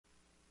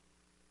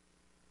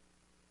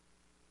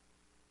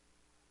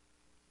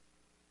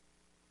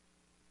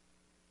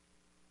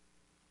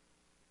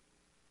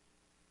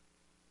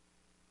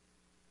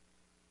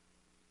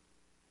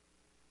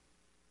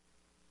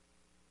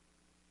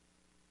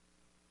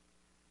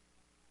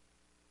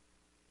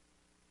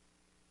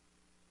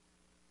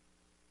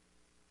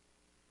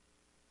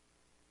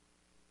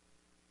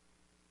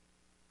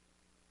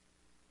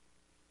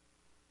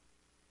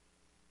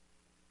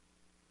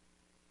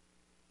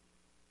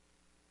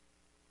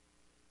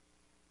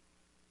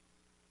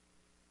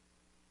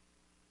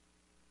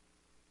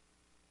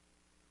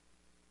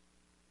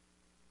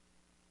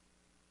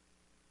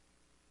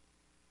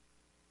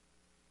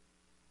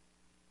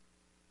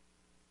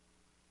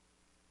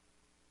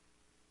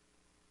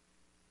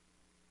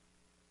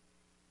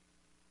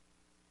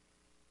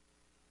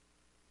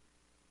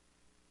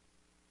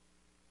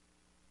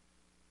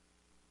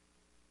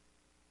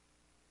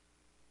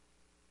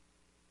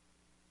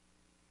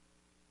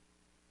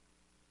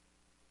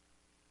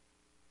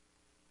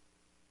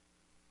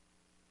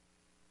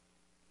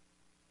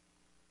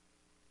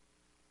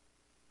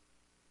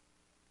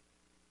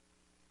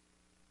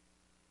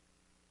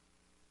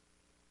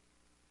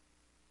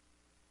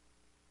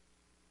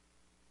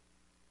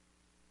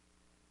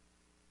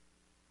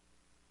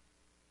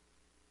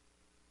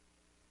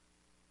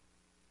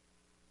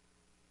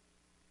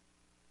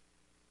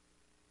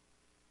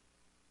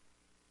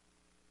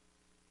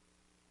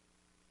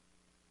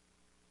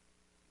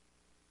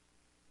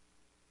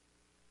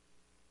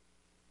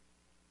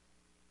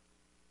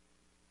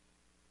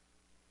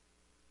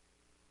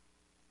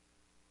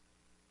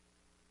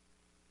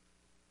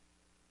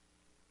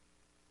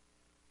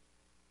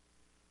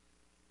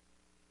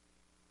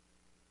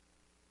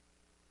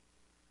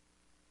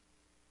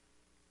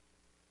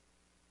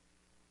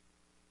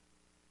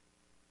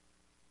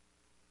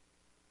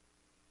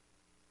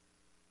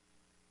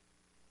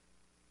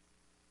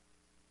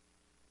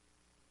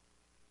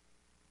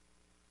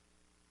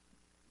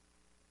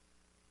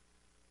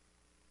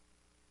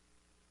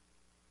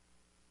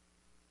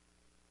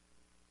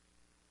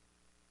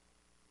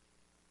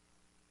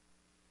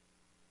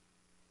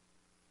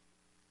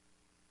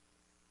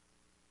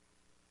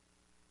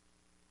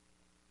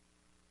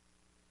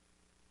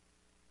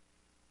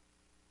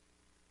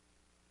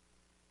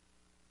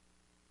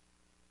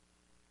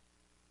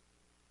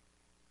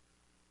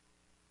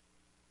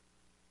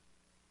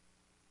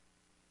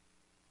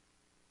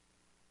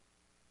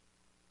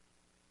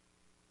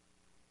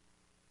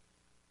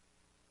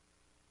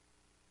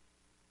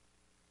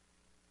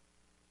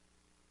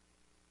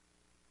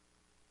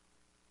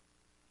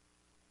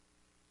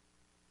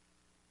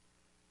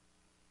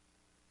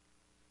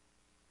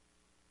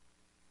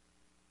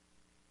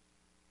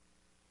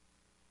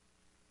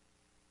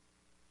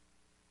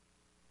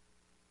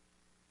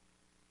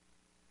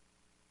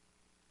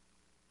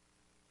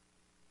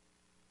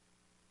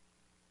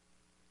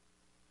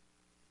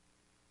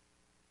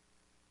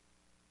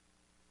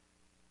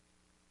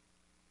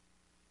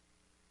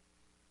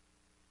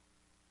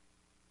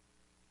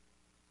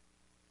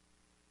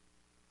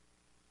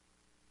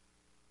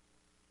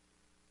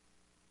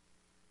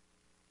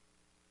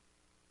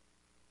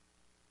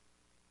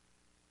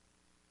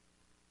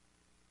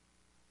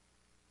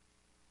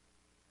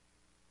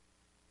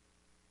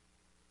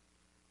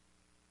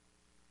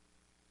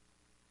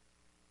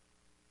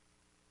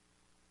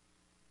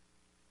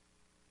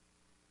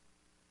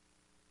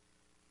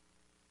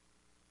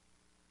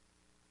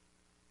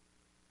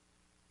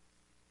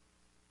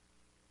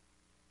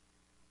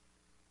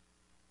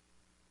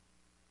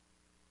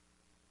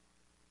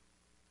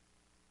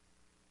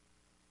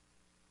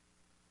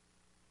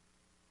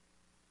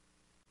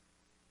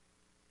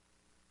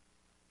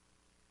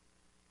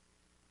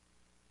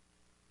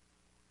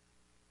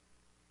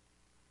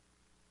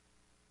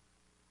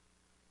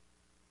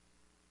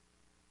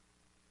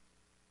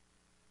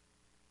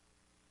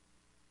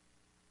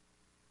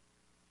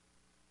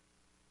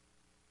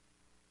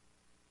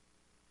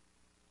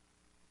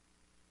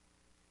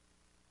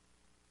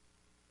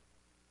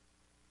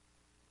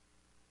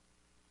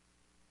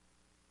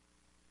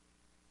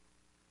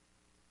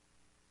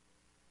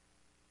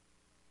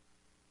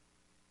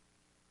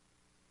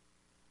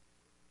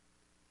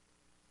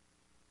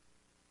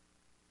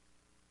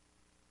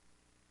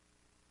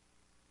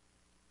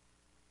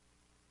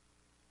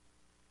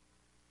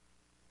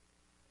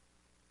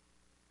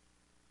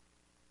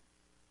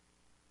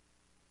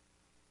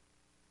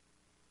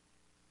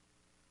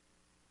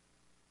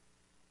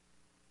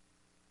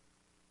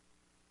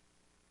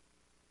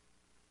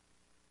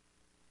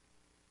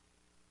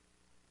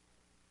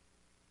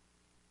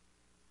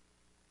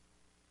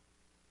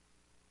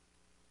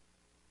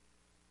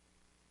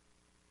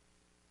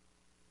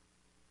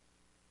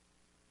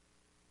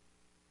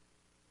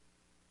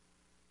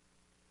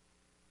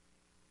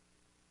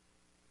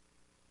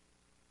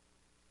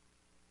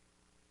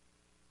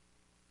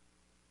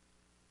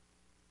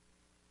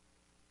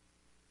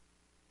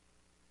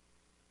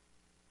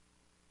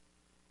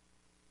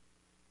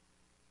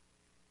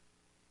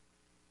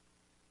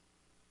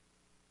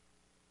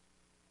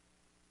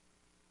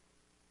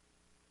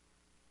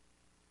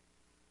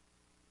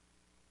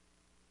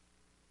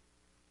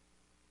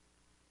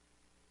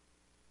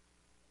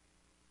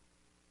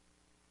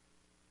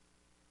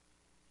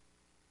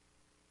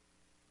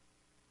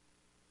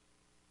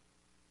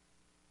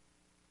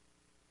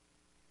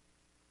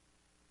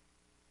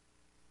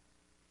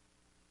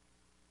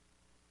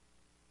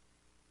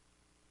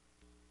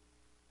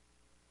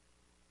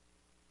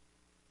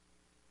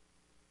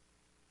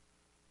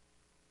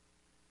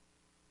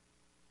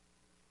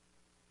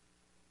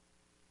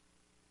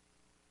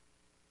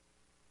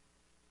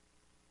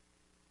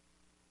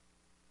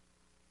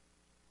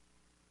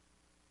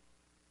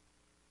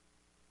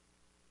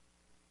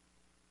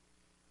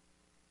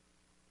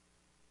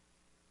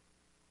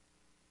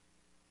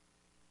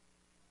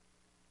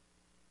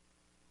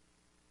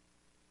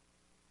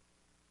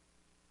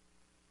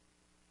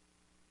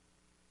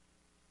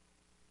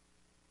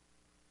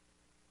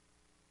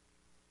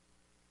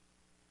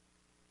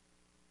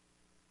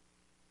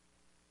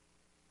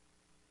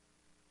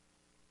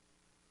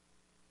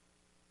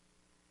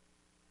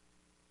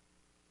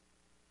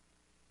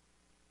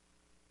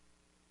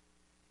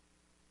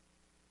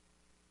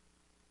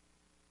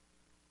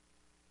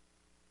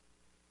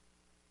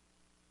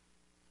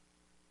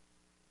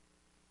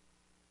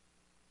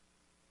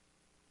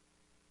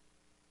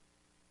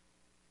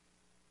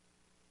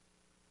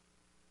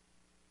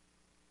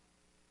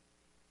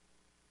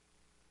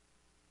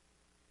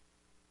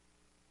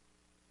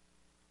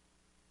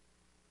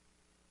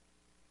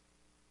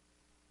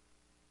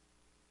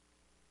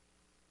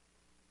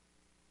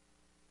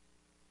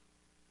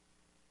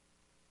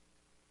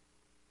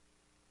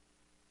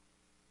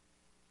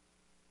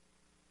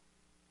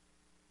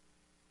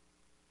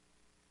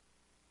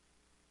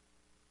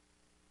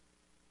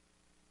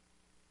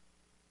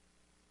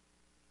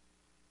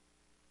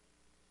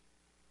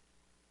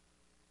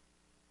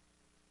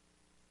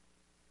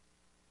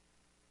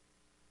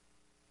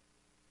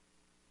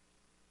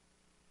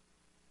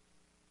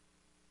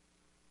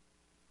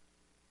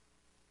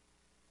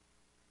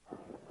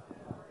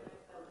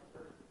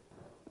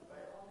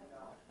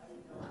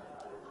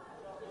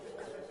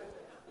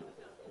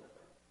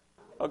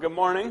Well, good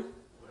morning.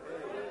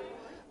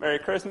 Merry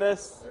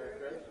Christmas.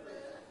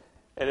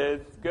 It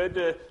is good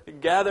to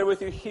gather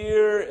with you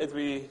here as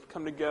we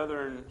come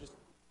together and just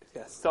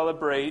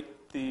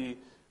celebrate the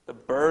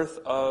birth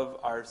of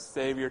our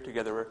Savior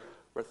together.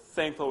 We're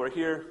thankful we're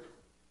here.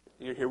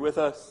 You're here with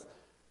us.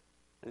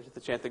 And it's just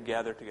a chance to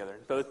gather together.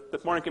 So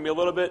this morning can be a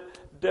little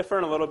bit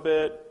different,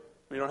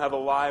 we don't have a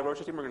live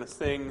worship team. We're going to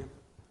sing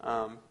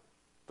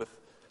with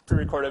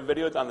pre-recorded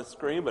videos on the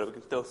screen, but we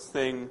can still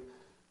sing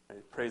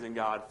praising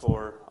God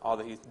for all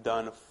that He's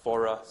done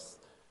for us.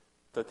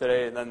 So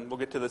today, and then we'll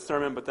get to the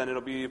sermon, but then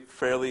it'll be a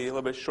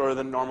little bit shorter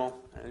than normal.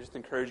 And I just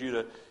encourage you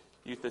to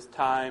use this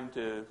time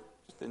to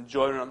just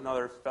enjoy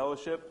another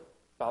fellowship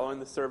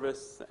following the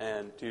service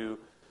and to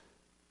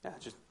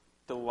just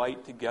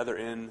delight together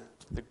in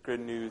the good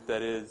news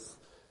that is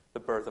the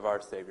birth of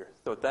our Savior.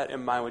 So with that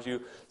in mind, would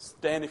you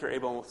stand if you're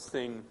able and we'll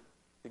sing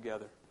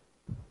together.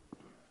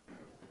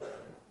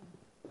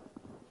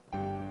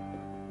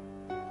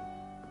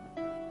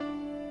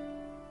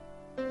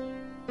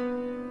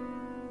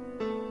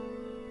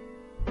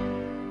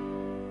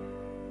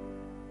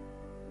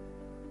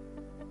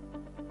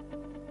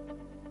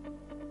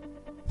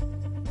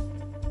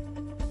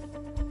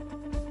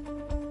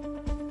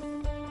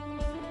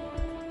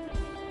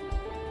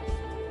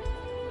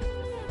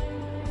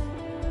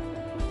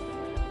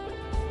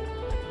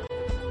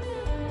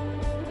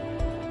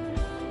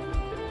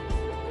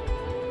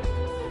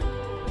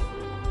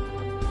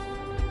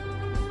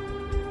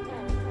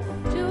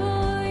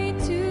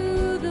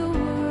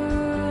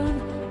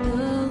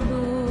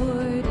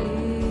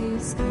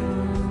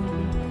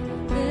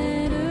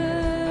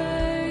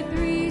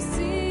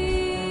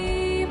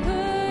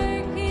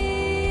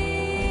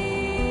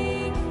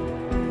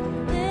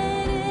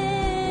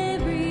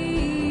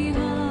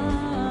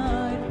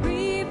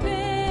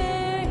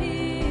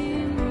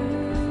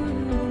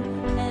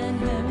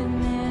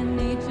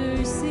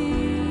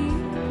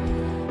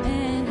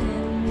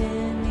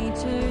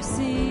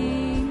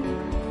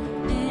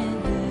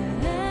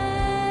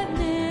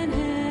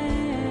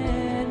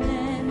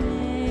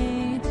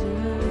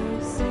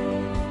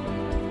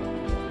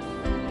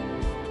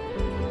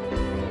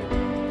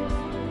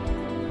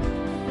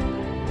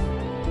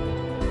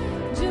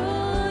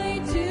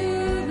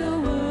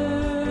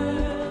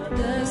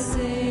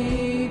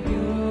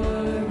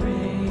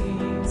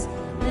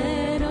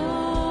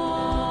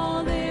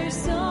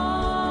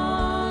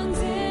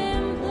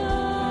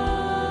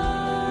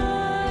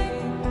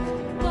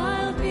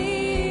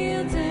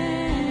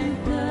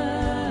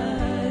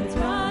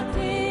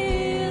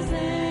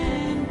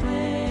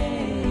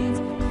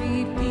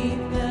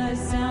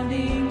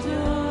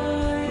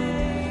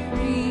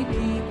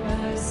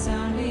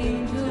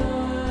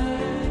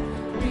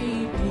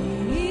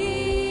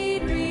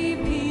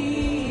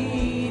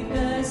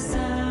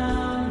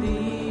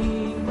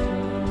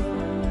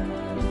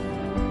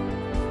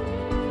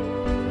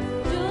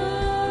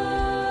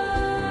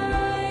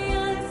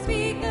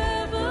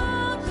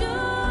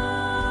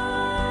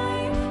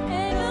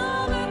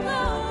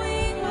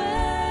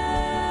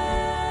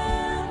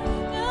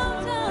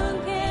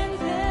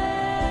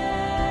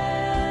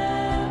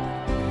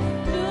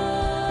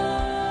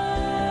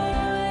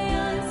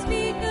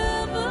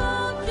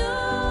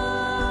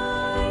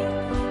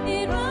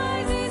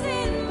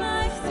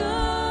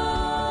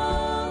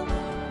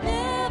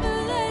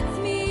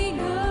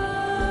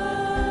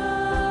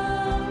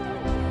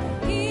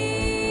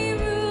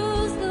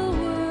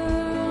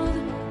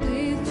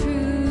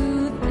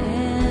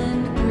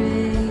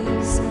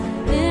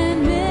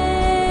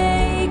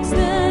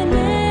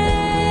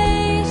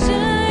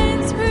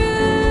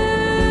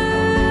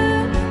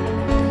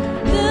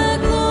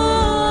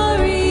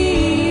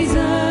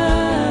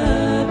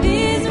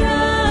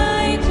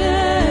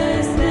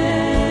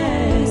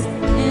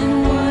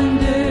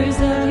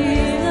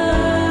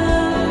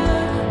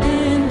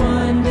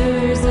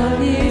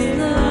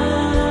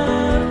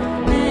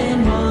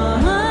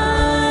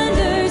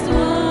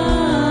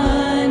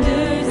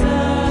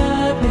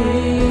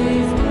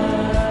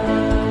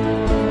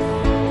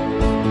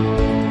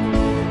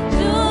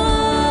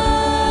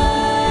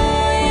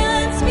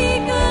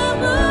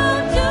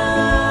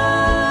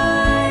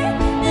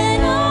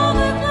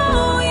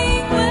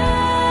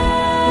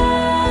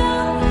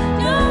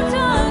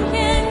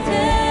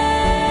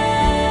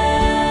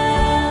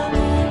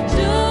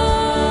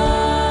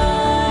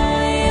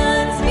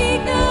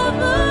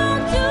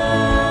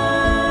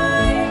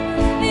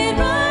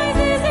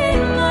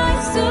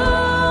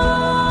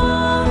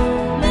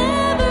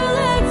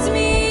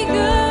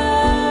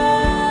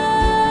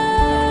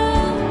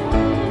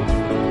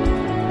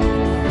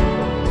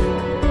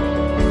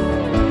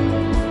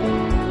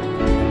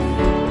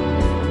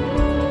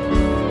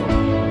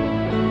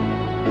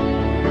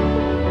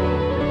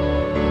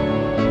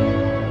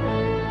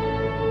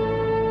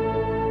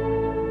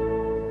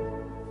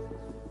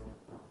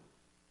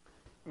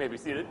 You may be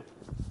seated.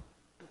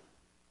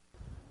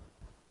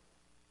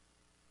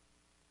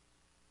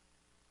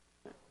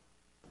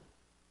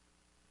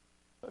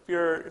 If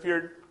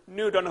you're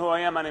new, don't know who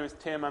I am, my name is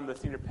Tim. I'm the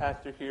senior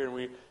pastor here, and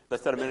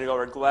as I said a minute ago,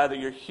 we're glad that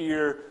you're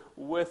here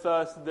with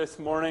us this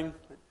morning.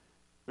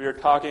 We were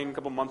talking a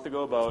couple months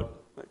ago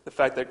about the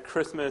fact that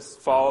Christmas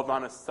falls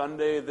on a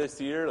Sunday this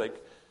year.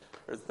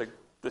 There's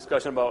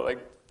discussion about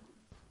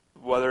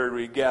whether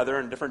we gather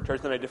in different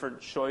churches and make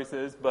different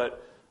choices,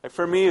 but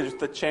for me, it's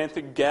just a chance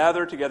to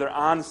gather together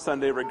on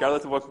Sunday,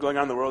 regardless of what's going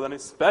on in the world, and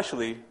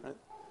especially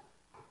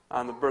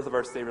on the birth of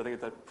our Savior. I think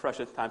it's a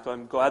precious time. So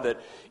I'm glad that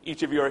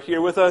each of you are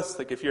here with us.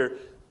 If you're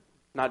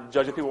not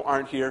judging people who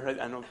aren't here,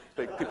 I know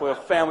people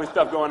have family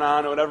stuff going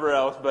on or whatever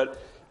else,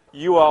 but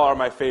you all are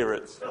my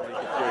favorites if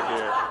you're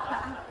here.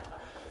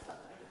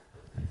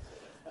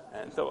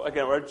 And so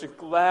again, we're just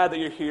glad that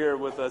you're here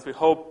with us. We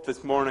hope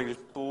this morning you're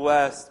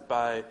blessed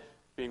by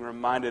being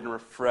reminded and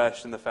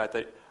refreshed in the fact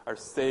that our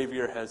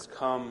Savior has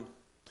come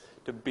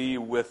to be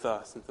with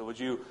us. And so would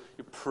you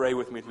pray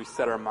with me as we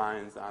set our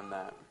minds on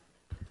that?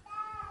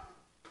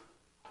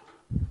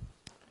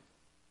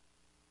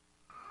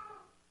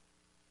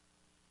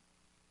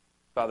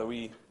 Father,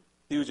 we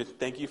do just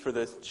thank you for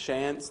this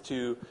chance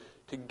to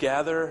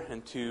gather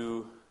and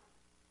to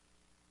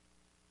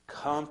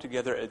come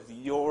together as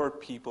your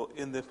people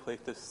in this place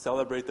to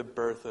celebrate the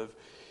birth of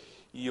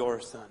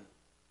your Son.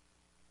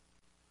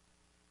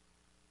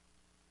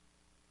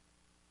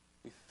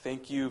 We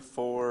thank you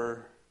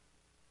for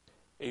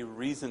a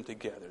reason to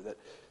gather, that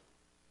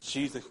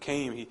Jesus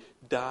came, He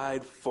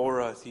died for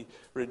us, He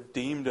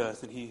redeemed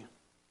us, and He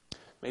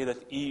made us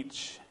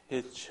each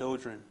His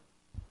children.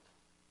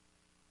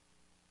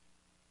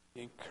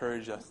 He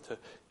encouraged us to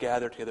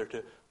gather together,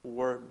 to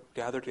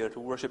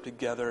worship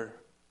together.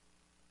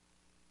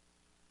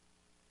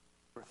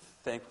 We're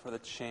thankful for the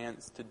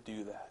chance to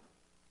do that,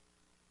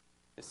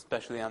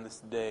 especially on this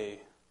day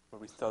where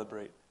we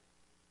celebrate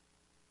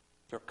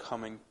your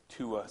coming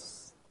to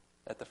us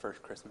at the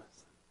first Christmas.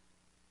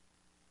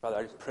 Father,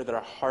 I just pray that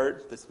our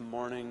heart this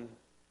morning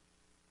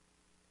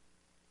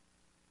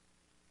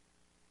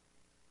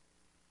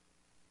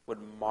would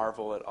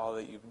marvel at all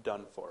that you've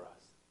done for us.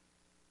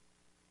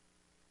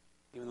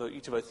 Even though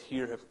each of us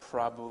here have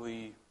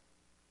probably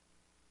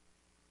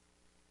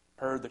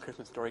heard the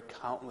Christmas story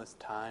countless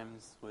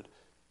times, would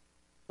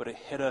it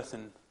hit us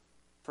in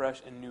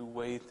fresh and new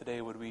ways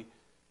today? Would we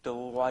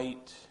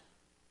delight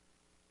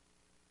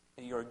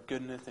in your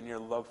goodness and your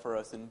love for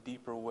us in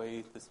deeper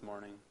ways this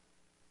morning?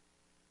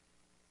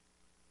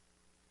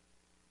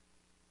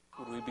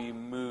 Would we be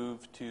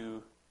moved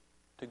to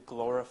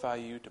glorify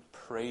you, to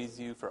praise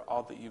you for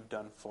all that you've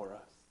done for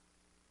us?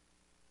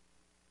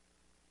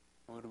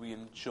 Would we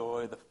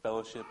enjoy the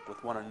fellowship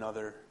with one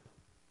another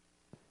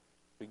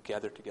as we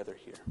gather together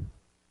here?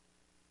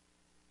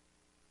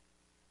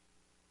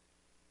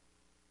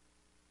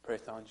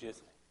 Praise God in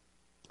Jesus'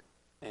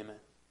 name. Amen.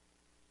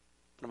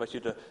 I invite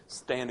you to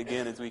stand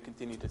again as we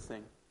continue to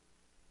sing.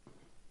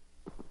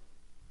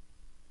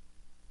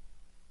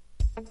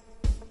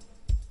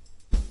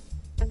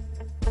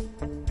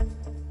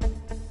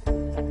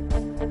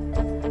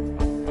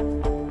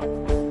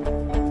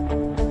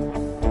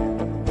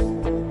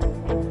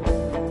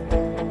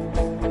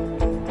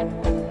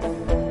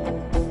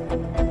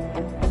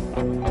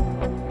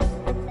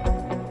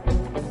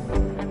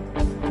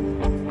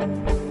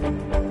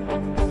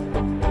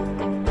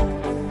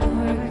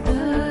 Hark the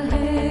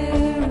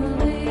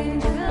herald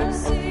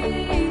angels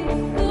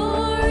sing.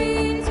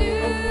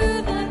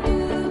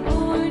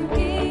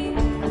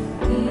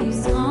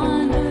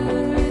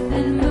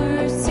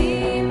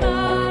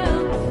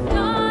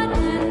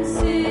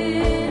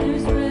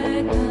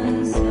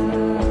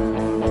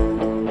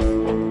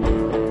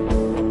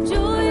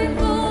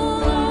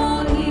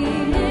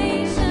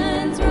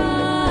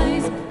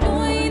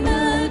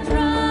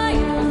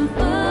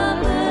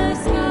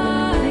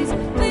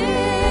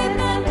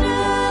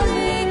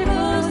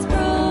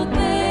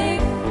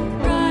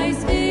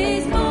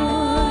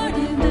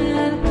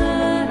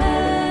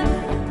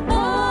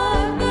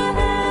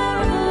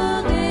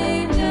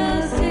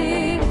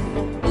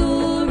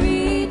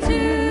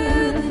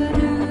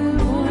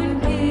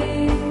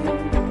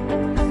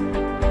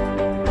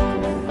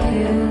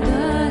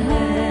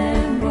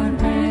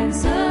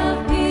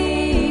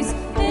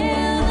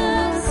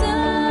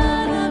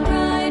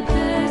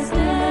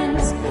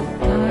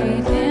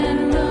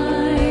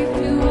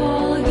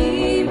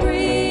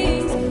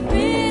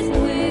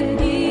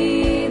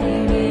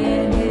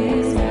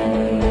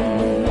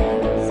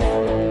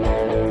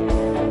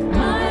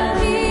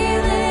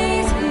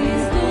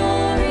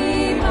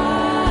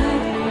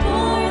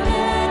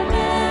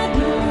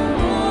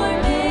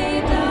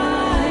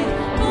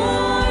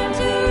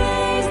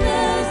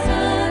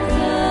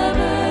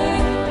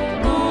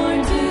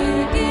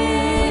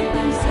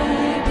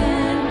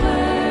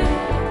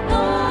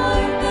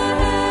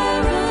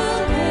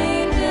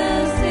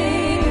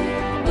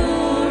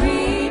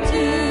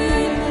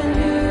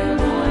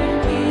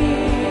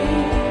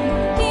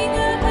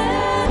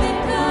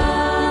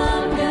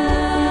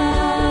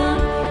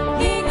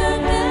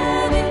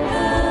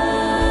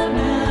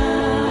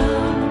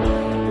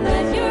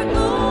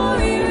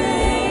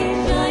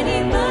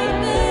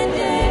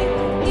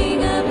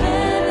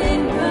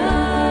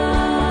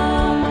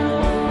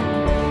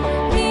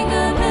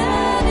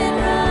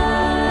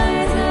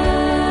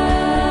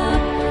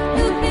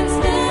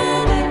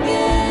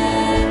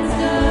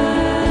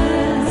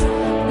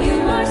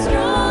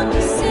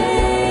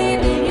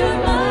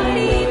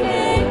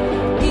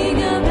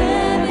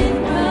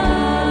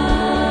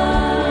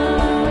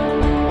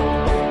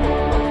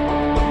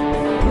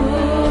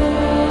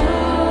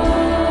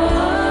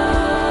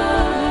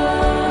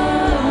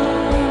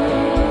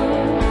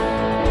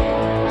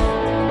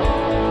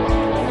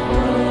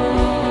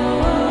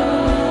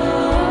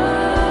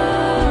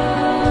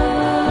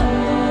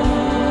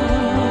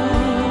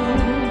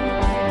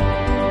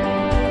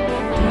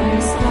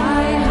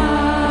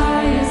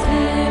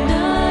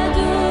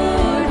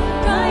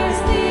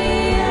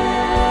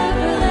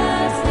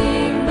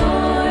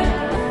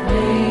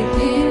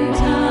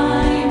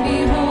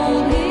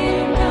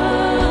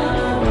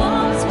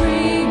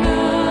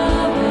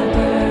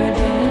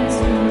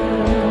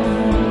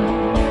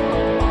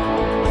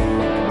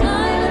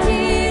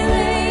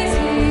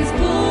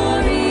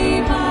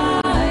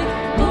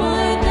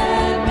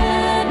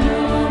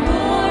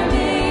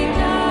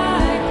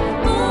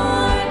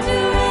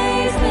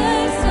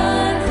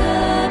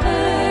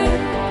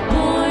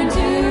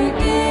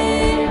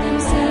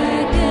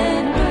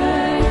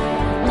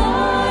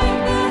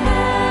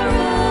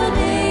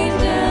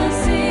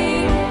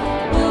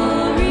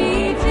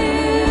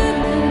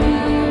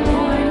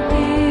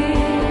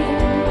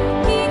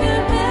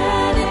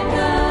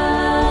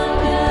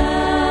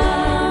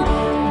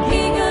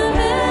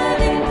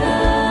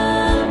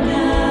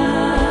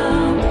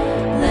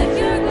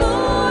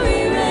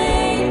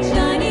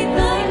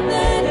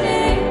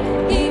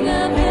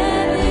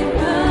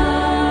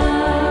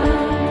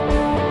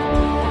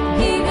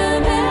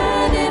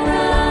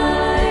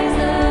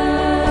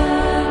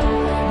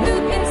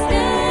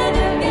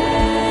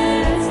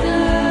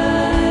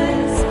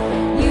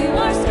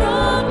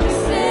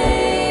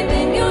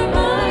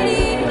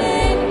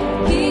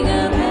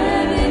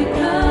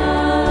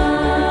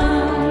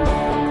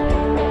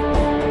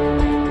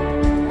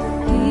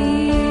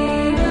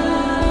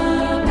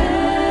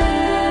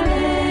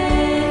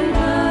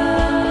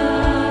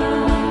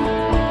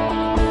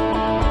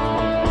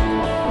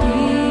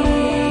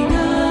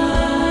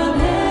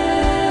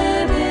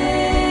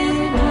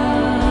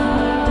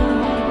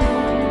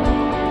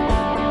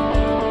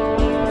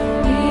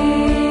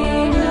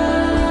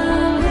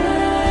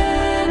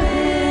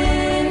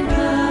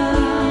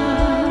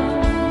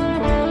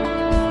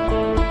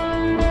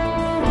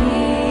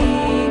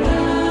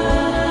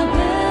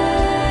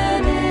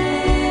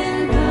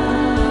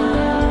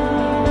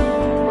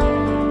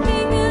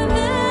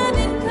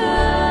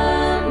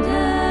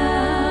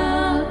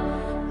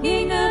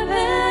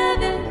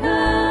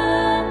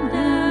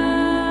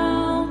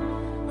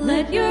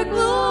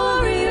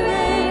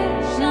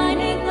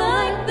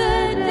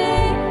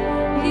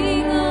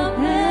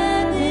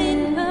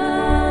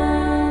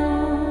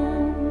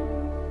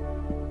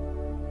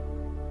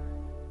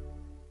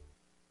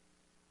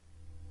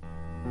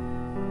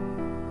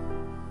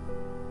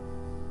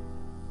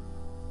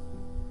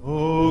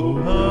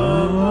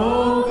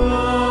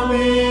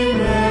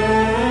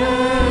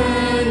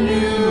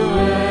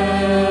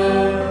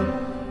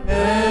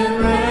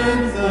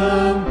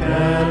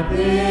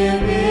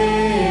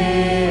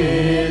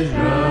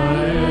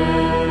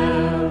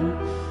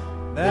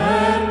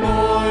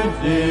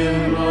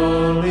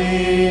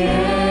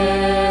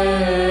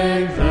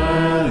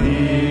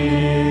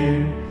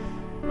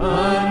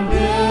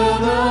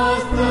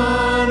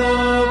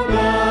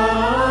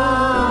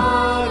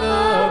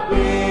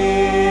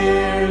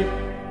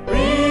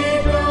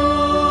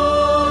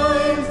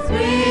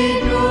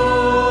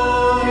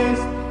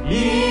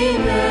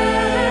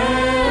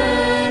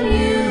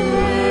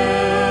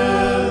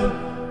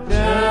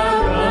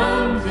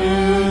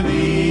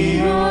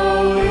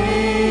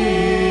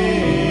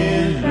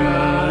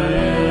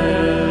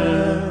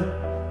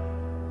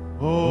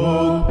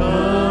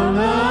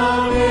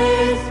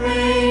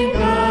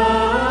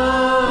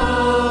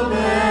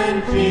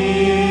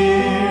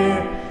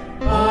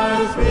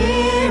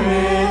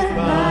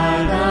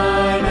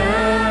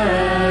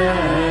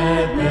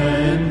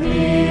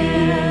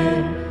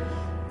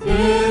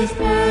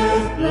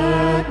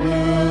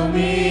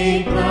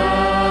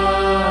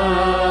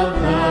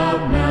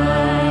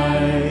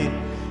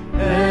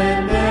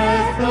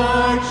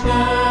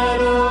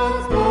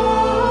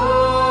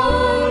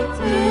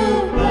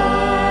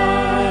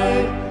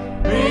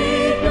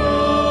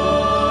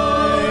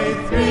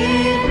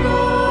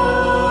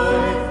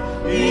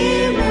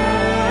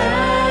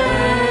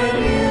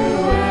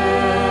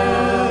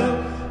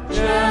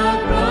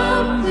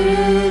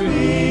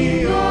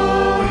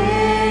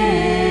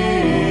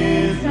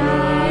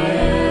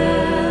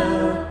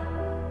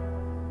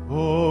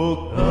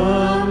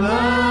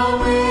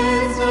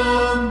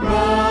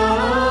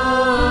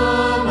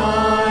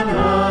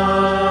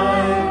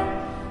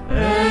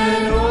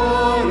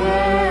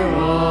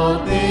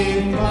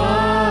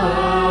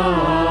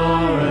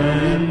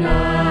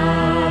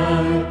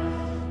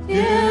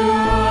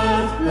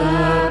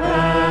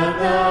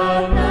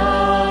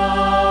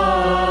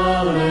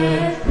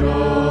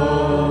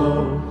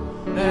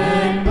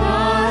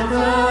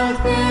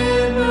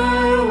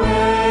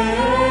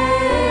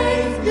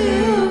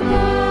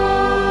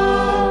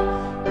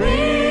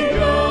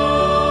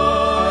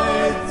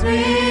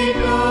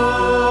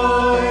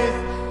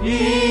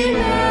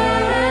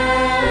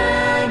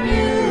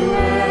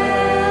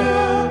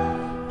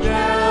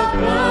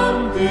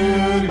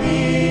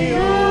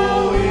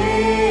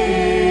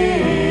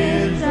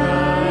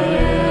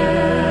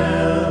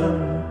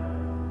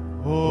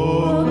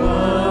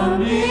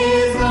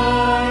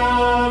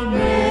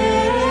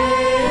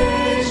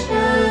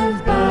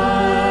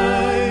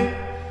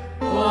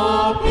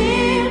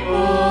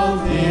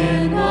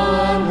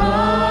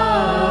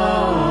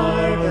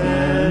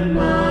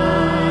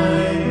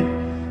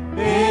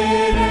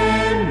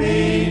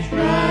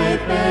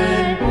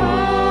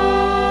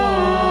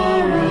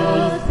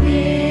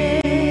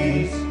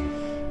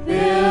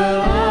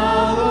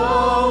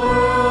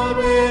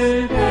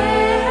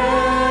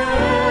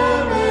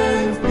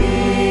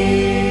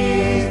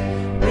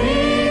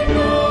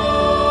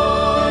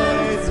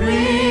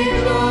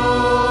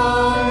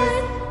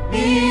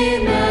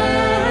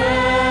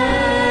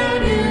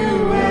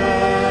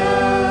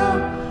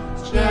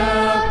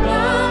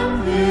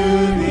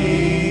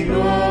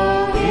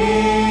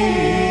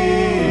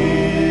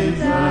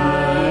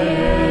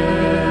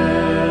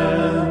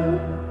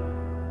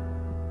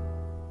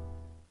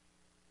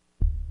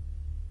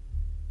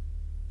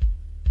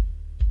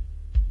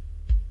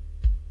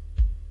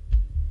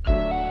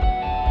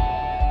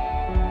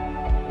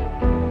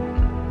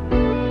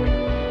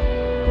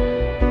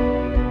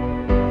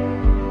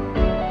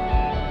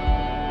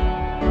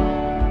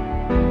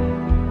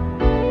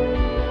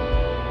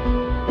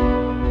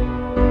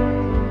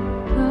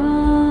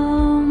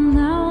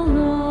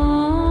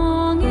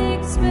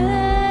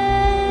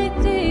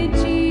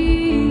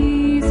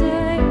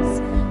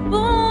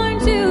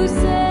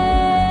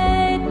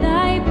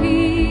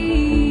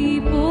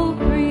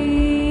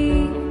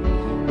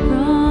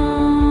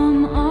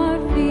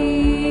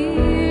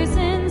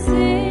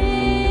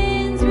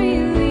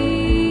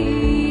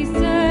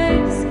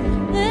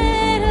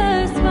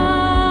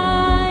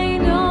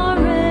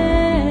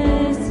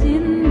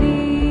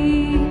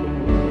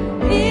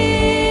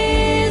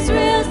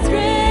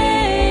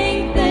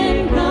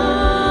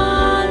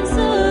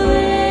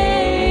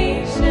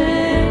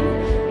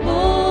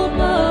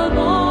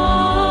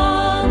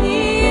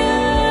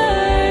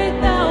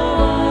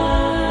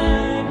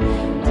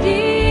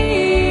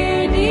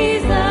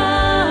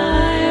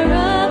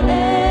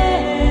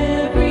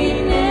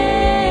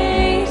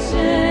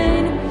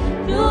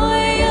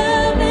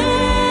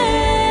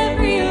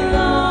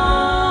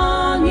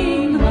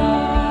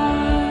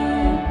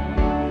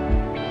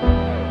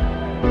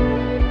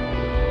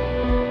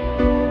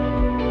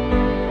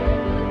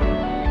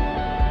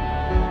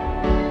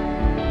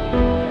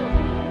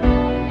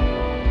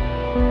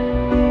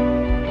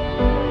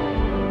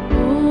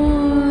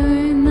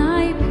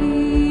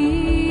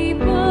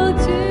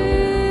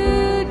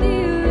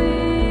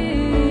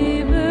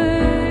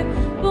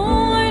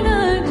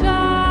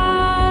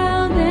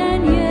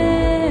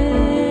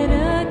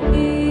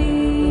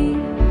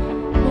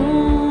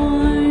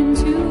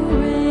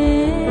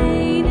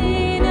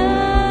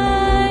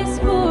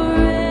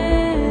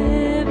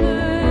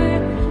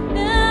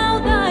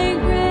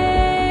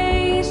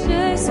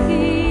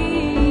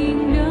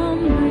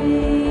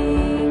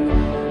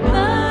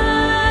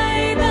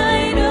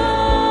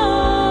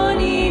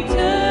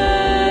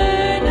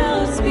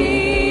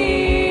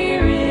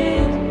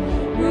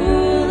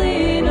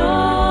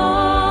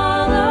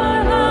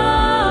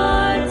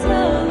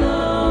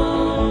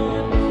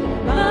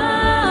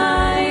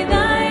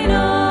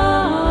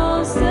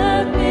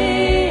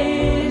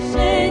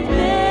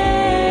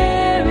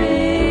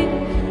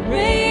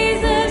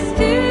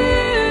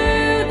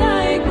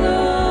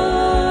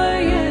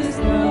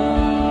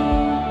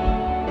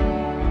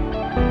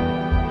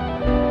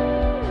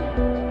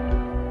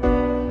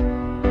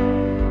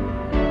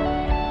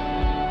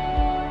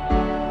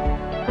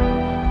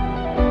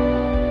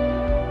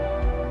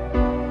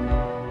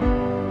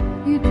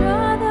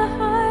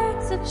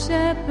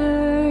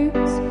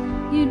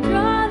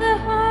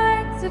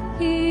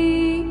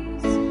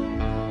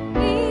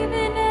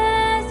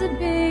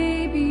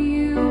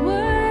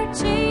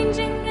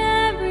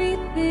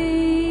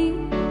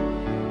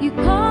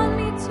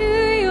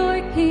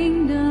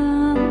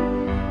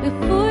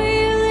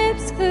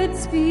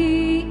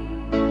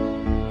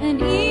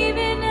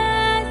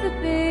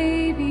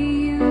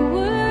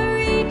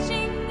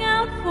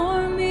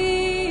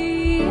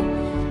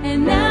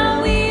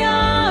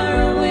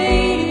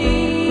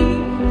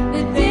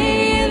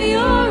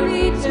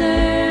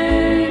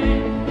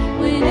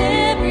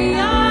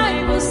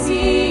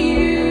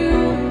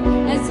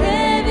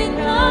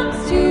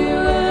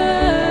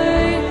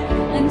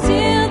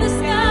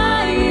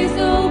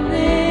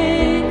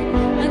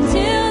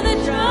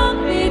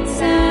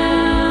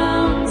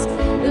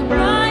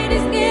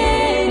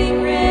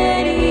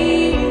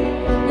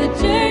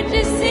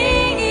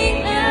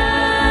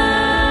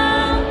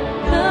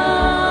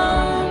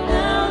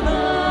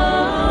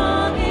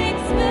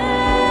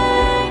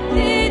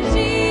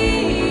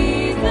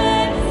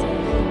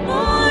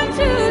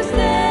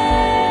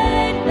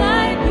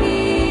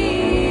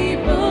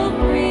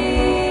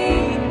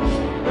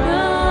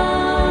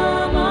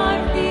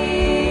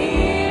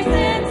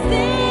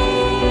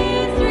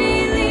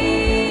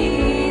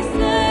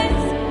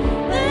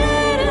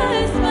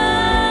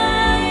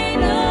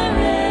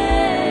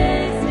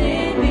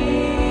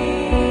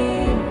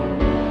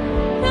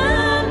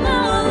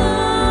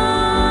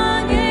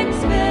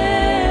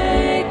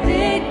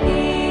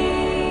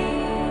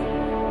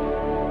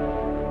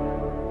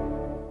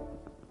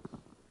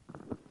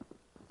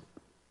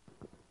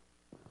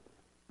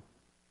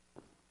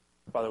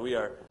 Father, we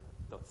are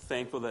so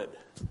thankful that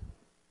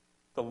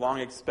the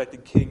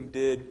long-expected King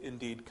did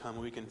indeed come.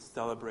 We can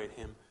celebrate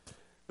him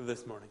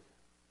this morning.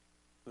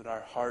 Let our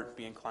heart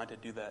be inclined to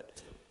do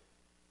that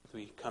as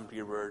we come to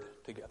your word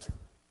together.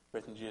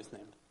 Pray in Jesus'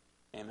 name.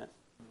 Amen.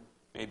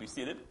 May you be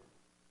seated.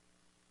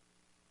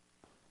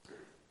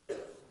 So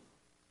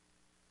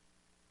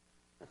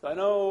I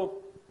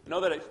know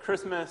that at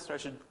Christmas I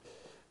should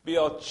be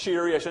all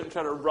cheery. I shouldn't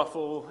try to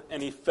ruffle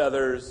any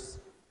feathers.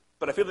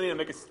 But I feel the need to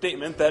make a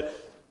statement that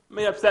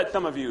may upset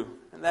some of you.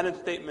 And that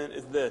statement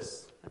is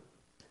this.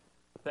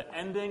 The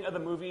ending of the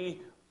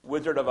movie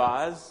Wizard of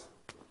Oz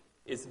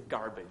is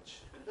garbage.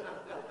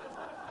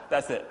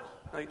 That's it.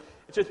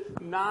 It's just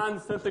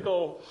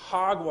nonsensical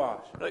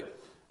hogwash.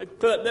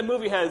 That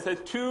movie has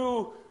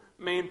two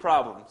main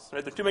problems.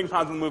 Right? There's two main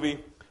problems in the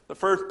movie. The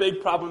first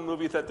big problem in the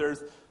movie is that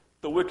there's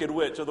the Wicked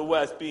Witch of the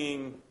West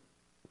being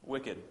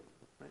wicked.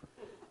 Right?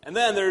 And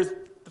then there's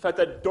the fact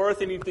that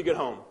Dorothy needs to get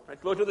home.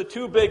 Right? Those are the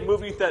two big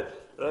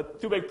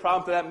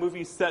problems that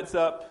movie sets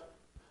up: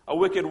 a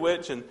wicked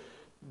witch and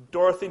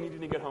Dorothy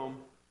needing to get home.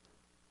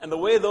 And the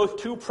way those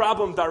two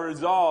problems are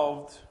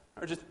resolved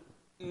are just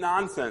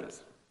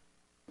nonsense.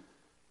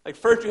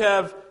 First you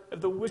have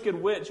the wicked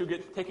witch who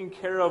gets taken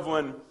care of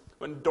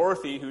when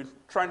Dorothy, who's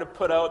trying to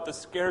put out the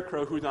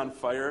scarecrow who's on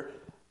fire,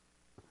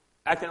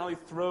 accidentally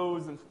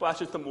throws and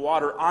splashes some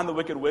water on the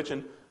wicked witch,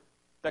 and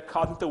that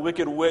causes the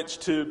wicked witch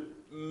to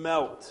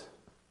melt.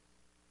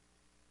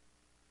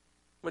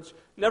 Which,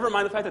 never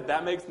mind the fact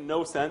that makes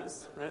no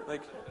sense,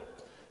 right?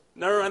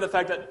 Never mind the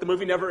fact that the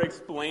movie never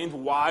explains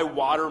why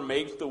water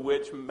makes the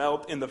witch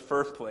melt in the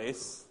first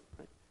place.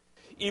 Right?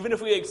 Even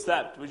if we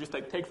accept, we just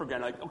take for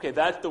granted, okay,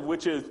 that's the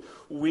witch's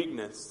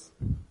weakness.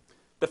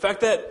 The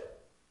fact that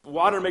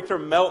water makes her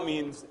melt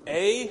means,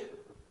 A,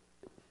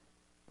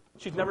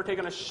 she's never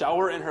taken a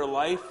shower in her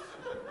life,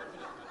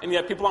 and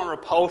yet people aren't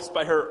repulsed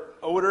by her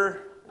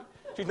odor.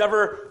 She's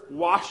never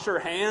washed her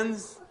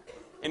hands,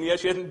 and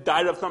yet she hasn't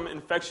died of some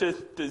infectious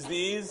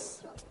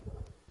disease.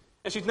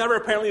 And she's never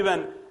apparently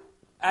been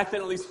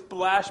accidentally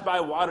splashed by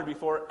water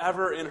before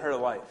ever in her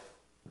life.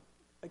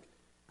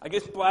 I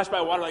get splashed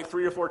by water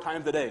 3 or 4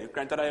 times a day.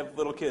 Granted, I have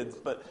little kids,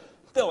 but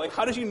still,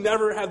 how does she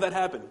never have that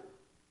happen?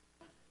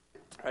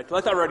 All right, so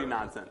that's already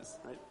nonsense.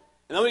 Right?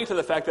 And then we get to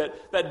the fact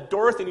that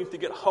Dorothy needs to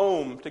get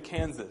home to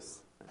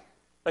Kansas.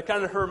 That's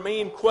kind of her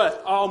main quest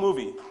all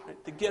movie,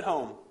 right? To get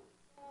home.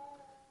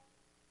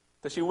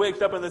 That she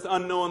wakes up in this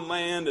unknown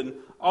land, and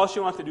all she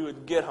wants to do is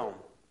get home.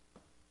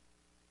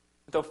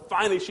 So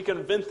finally she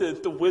convinces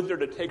the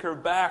wizard to take her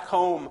back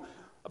home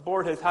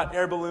aboard his hot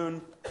air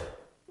balloon.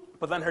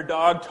 But then her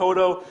dog,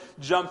 Toto,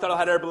 jumps out of the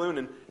hot air balloon,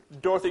 and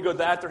Dorothy goes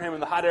after him,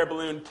 and the hot air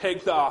balloon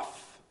takes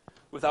off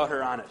without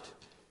her on it,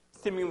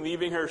 seemingly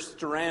leaving her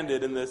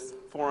stranded in this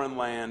foreign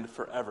land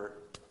forever.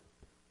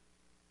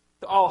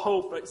 All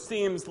hope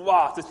seems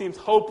lost. It seems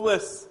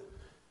hopeless.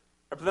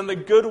 But then the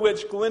good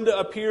witch, Glinda,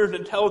 appears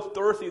and tells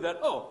Dorothy that,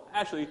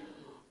 actually,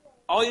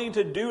 all you need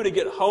to do to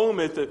get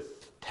home is to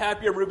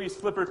tap your ruby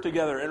slippers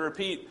together and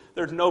repeat,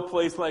 there's no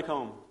place like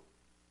home.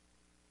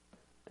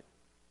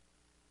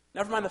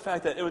 Never mind the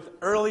fact that it was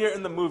earlier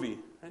in the movie,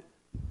 right,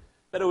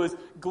 that it was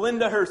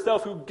Glinda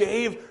herself who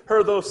gave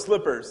her those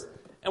slippers.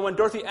 And when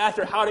Dorothy asked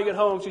her how to get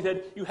home, she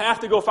said, you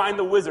have to go find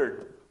the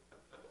wizard.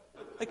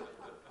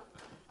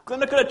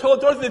 Glinda could have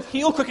told Dorothy this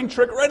heel-clicking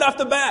trick right off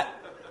the bat.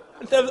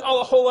 Instead of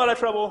a whole lot of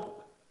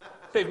trouble.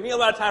 Saved me a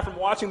lot of time from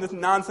watching this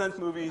nonsense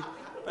movie.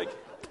 Would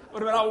have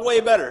been all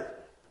way better.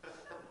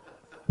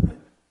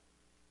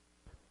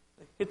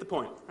 Hit the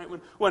point. Right?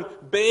 When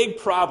big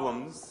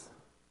problems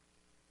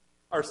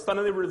are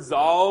suddenly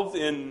resolved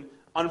in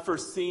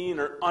unforeseen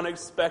or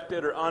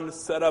unexpected or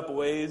unset up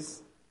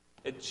ways,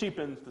 it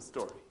cheapens the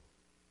story.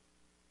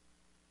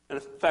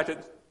 And in fact,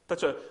 it's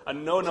such a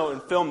no-no in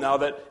film now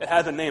that it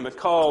has a name. It's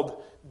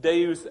called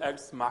Deus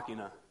Ex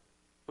Machina,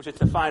 which is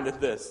defined as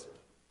this: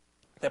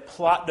 a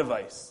plot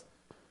device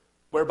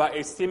whereby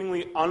a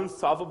seemingly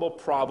unsolvable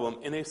problem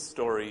in a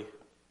story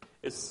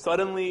is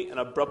suddenly and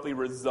abruptly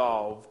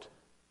resolved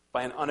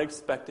by an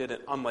unexpected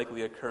and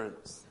unlikely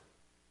occurrence.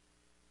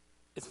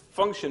 Its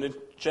function is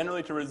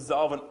generally to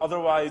resolve an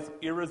otherwise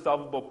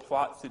irresolvable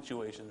plot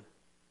situation,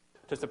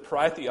 to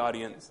surprise the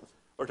audience,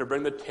 or to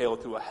bring the tale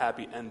to a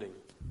happy ending.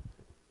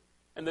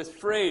 And this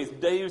phrase,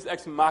 Deus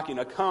Ex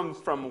Machina, comes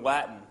from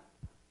Latin.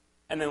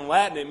 And in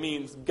Latin it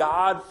means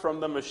God from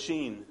the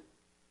machine.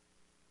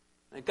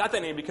 And it got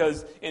that name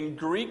because in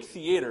Greek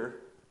theater,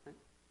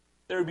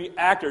 there would be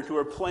actors who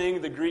were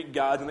playing the Greek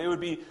gods, and they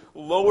would be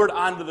lowered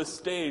onto the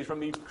stage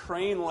from these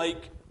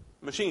crane-like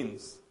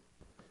machines.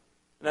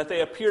 And as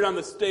they appeared on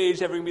the stage,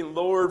 having been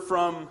lowered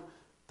from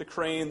the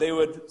crane, they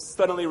would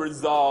suddenly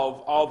resolve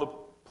all the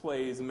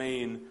play's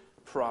main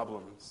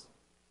problems.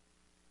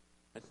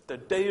 The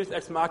Deus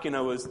Ex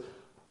Machina was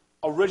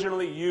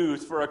originally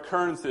used for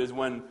occurrences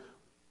when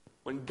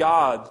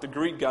gods, the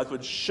Greek gods,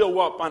 would show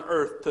up on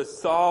earth to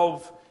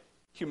solve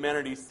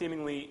humanity's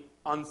seemingly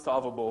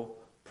unsolvable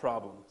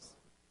problems.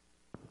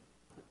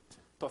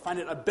 So I find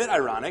it a bit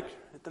ironic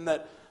then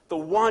that the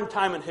one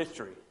time in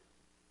history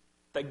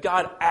that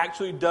God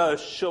actually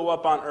does show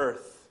up on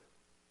earth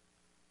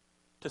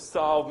to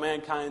solve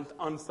mankind's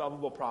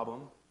unsolvable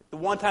problem. The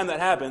one time that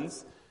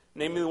happens,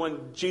 namely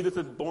when Jesus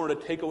is born to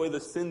take away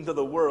the sins of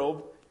the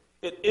world,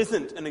 it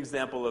isn't an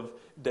example of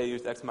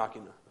Deus Ex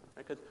Machina.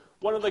 Right? 'Cause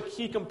one of the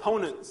key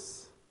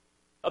components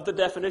of the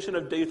definition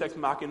of Deus Ex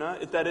Machina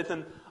is that it's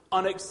an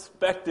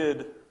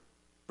unexpected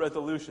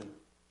resolution.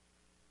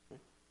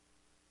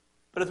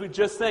 But as we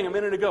just sang a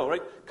minute ago,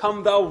 right?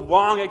 Come thou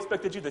long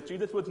expected Jesus.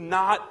 Jesus was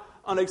not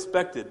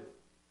unexpected.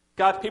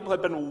 God's people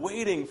had been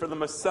waiting for the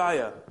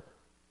Messiah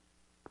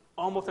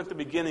almost at the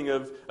beginning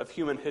of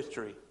human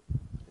history.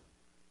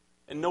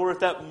 And nowhere is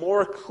that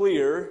more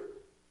clear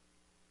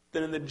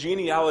than in the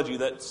genealogy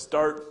that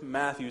starts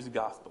Matthew's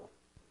gospel.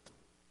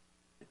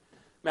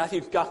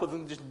 Matthew's gospel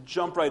doesn't just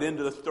jump right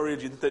into the story of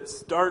Jesus. It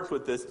starts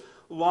with this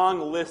long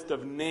list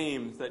of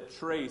names that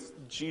trace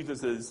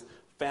Jesus'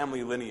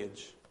 family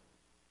lineage.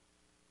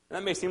 And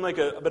that may seem like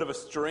a bit of a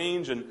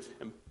strange and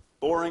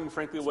boring,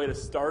 frankly, way to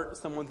start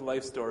someone's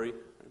life story.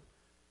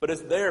 But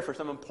it's there for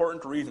some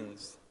important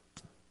reasons.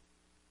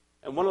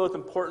 And one of those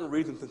important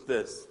reasons is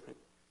this.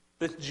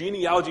 This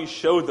genealogy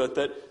shows us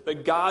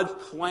that God's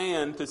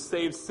plan to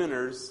save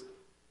sinners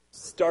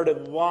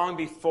started long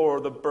before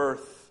the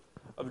birth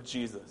of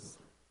Jesus.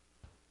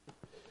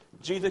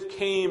 Jesus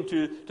came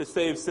to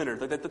save sinners.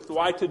 That's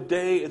why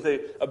today is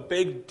a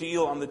big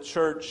deal on the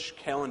church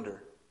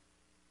calendar.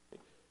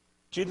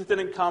 Jesus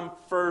didn't come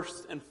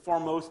first and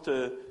foremost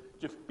to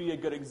just be a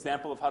good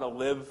example of how to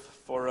live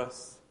for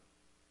us.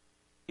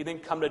 He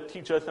didn't come to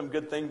teach us some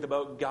good things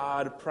about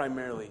God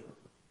primarily.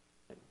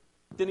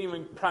 He didn't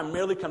even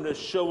primarily come to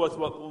show us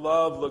what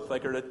love looks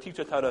like or to teach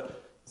us how to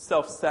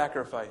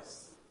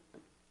self-sacrifice.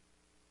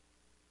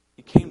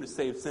 He came to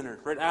save sinners.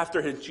 Right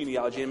after his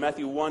genealogy, in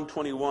Matthew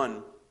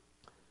 1:21,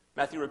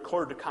 Matthew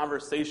recorded a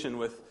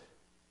conversation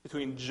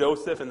between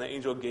Joseph and the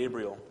angel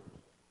Gabriel.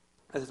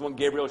 This is when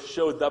Gabriel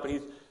shows up and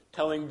he's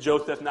telling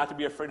Joseph not to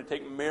be afraid to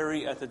take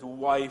Mary as his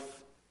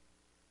wife.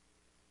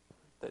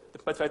 That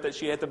despite the fact that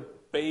she has a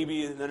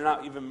baby and they're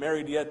not even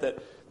married yet,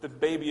 that the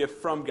baby is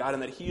from God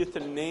and that he is to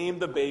name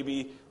the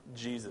baby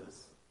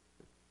Jesus.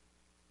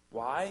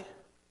 Why?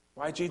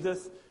 Why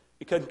Jesus?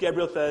 Because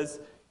Gabriel says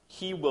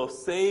he will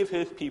save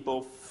his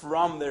people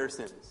from their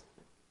sins.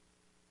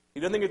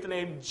 He doesn't get the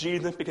name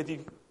Jesus because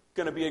he's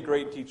going to be a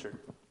great teacher,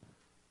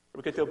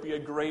 or because he'll be a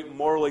great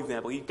moral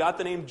example. He got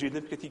the name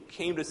Jesus because he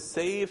came to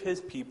save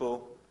his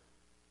people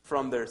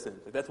from their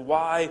sins. That's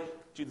why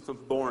Jesus was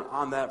born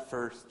on that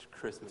first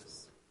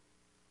Christmas.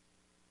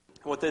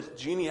 And what this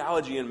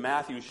genealogy in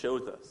Matthew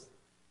shows us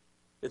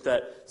is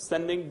that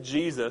sending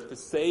Jesus to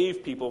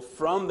save people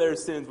from their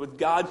sins was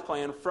God's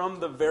plan from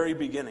the very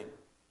beginning.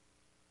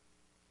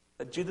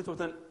 That Jesus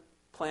wasn't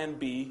plan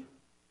B.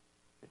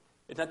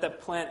 It's not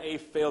that plan A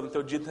failed and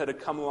so Jesus had to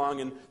come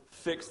along and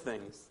fix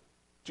things.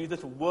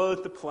 Jesus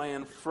was the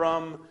plan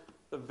from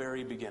the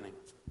very beginning.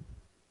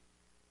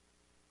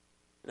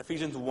 In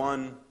Ephesians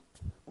 1,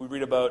 we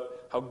read about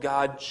how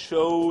God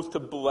chose to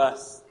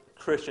bless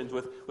Christians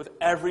with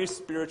every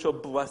spiritual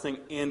blessing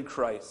in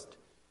Christ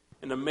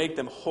and to make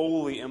them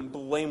holy and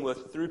blameless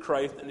through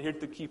Christ. And here's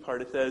the key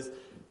part. It says,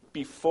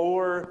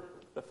 before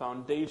the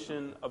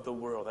foundation of the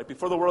world. Like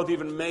before the world was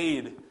even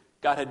made,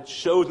 God had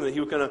chosen that he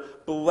was going to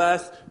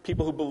bless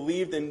people who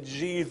believed in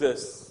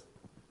Jesus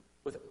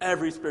with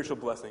every spiritual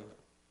blessing.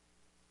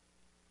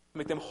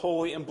 Make them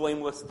holy and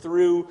blameless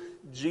through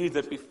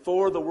Jesus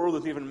before the world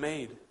was even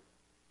made.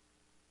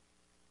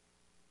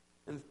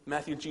 And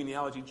Matthew's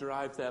genealogy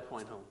drives that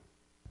point home.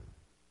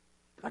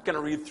 I'm not going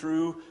to read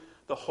through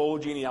the whole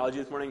genealogy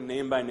this morning,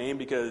 name by name,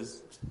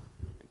 because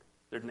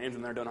there's names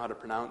in there I don't know how to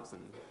pronounce,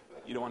 and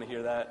you don't want to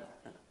hear that.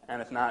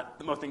 And it's not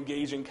the most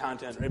engaging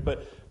content, right?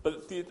 But I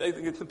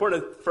think it's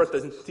important for us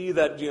to see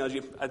that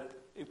genealogy. I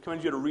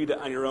encourage you to read it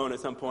on your own at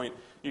some point.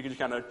 You can just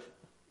kind of,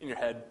 in your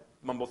head,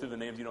 mumble through the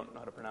names you don't know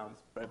how to pronounce,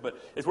 right? But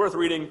it's worth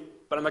reading,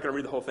 but I'm not going to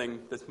read the whole thing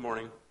this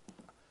morning.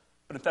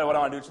 But instead what I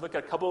want to do is just look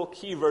at a couple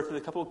key verses,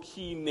 a couple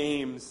key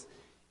names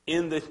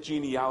in this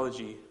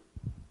genealogy,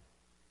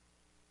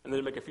 and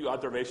then make a few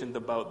observations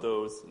about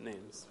those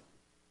names.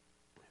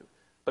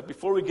 But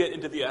before we get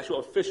into the actual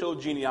official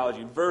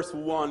genealogy, verse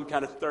 1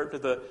 kind of starts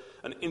with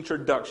an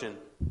introduction.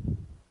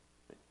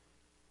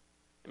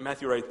 And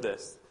Matthew writes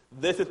this: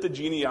 "This is the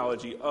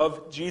genealogy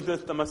of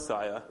Jesus the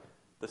Messiah,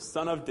 the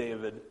son of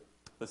David,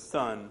 the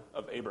son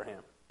of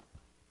Abraham."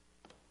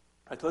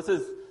 Right, so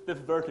this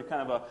verse is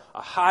kind of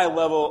a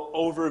high-level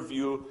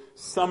overview,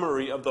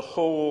 summary of the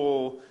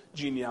whole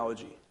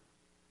genealogy.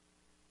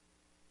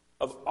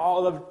 Of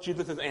all of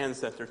Jesus'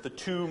 ancestors, the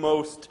two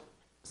most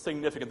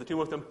significant, the two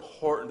most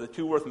important, the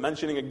two worth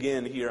mentioning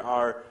again here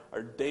are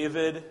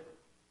David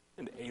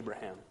and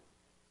Abraham.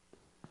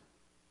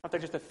 I'll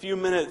take just a few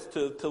minutes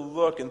to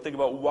look and think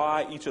about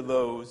why each of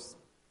those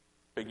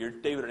figures,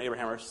 David and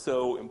Abraham, are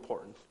so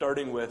important,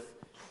 starting with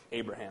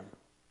Abraham.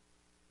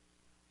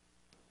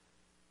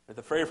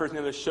 The very first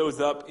name that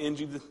shows up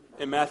in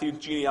Matthew's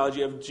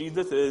genealogy of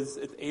Jesus is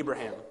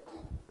Abraham.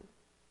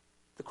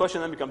 The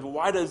question then becomes,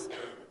 why does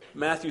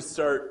Matthew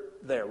start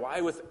there?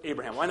 Why with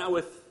Abraham? Why not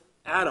with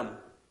Adam,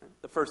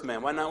 the first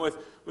man? Why not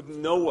with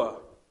Noah?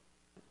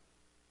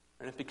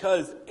 And it's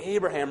because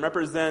Abraham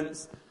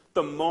represents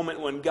the moment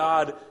when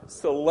God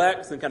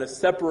selects and kind of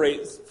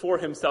separates for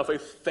himself a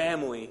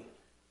family,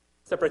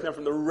 separates them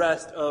from the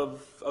rest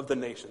of the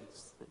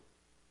nations.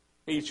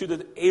 He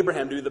chooses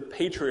Abraham to be the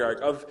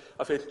patriarch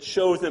of his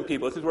chosen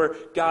people. This is where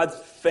God's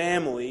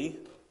family,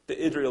 the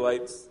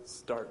Israelites,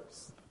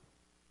 starts.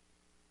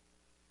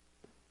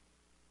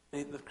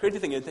 And the crazy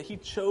thing is that he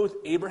chose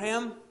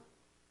Abraham,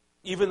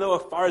 even though,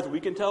 as far as we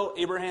can tell,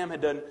 Abraham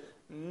had done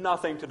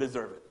nothing to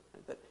deserve it.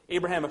 That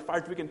Abraham, as far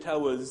as we can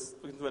tell, was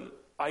an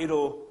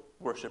idol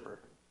worshiper.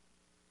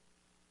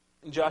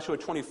 In Joshua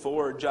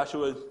 24,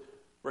 Joshua is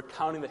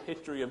recounting the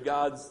history of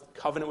God's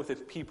covenant with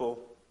his people.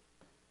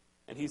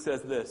 And he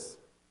says this.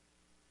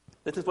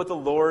 This is what the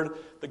Lord,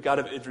 the God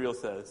of Israel,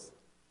 says.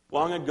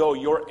 Long ago,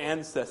 your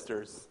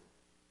ancestors,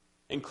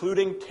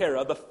 including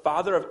Terah, the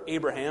father of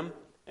Abraham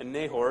and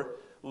Nahor,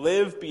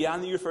 lived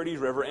beyond the Euphrates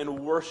River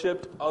and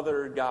worshipped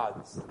other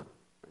gods.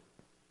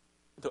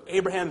 So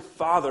Abraham's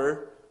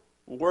father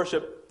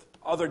worshipped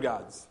other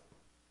gods.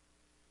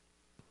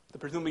 So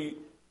presumably,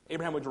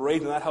 Abraham was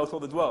raised in that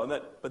household as well.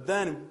 But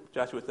then,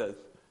 Joshua says,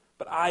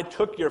 but I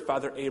took your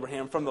father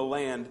Abraham from the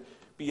land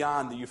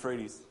beyond the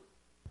Euphrates.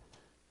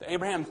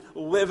 Abraham's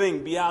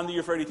living beyond the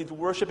Euphrates. He's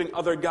worshiping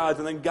other gods.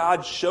 And then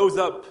God shows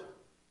up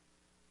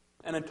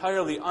and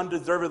entirely,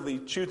 undeservedly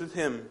chooses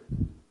him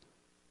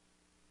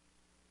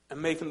and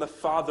makes him the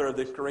father of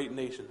this great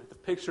nation. It's a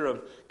picture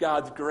of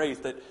God's grace,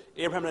 that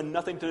Abraham had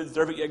nothing to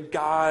deserve it, yet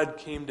God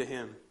came to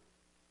him.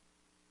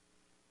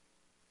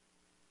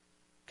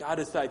 God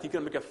decides he's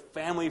going to make a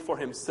family for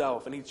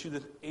himself, and he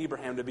chooses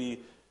Abraham to be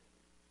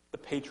the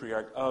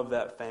patriarch of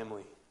that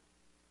family.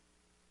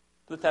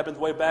 This happens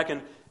way back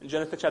in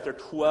Genesis chapter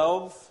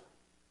 12.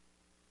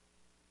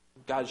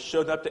 God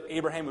shows up to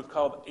Abraham, who's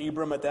called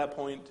Abram at that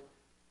point.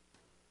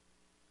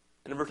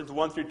 And in verses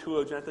 1 through 2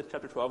 of Genesis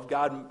chapter 12,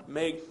 God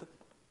makes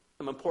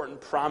some important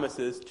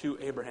promises to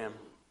Abraham.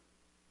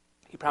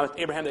 He promised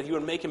Abraham that he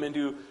would make him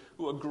into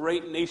a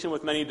great nation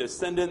with many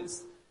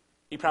descendants.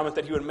 He promised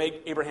that he would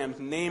make Abraham's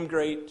name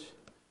great.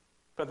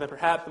 But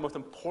perhaps the most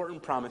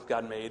important promise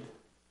God made,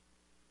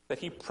 that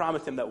he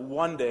promised him that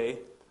one day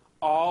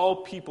all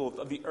peoples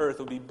of the earth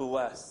will be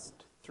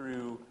blessed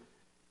through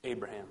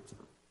Abraham.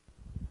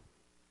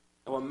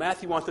 And what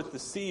Matthew wants us to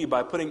see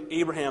by putting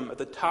Abraham at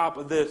the top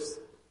of this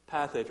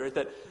passage, right,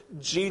 that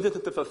Jesus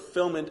is the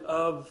fulfillment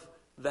of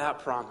that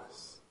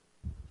promise.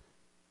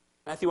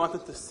 Matthew wants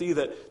us to see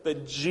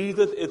that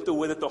Jesus is the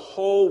way that the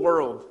whole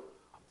world,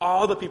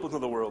 all the peoples of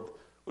the world,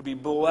 would be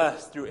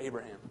blessed through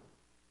Abraham.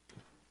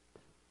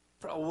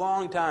 For a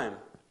long time,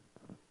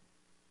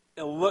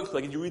 it looks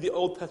like, as you read the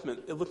Old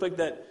Testament, it looks like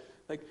that,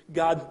 like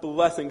God's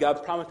blessing,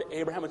 God's promise to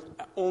Abraham was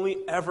only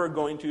ever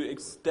going to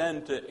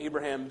extend to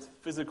Abraham's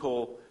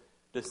physical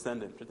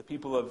descendants, or the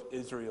people of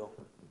Israel.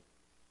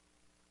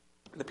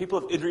 The people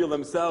of Israel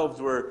themselves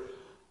were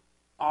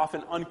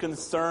often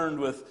unconcerned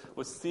with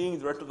seeing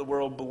the rest of the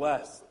world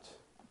blessed.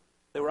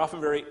 They were often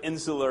very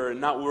insular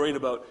and not worried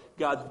about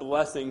God's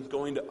blessing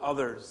going to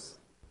others.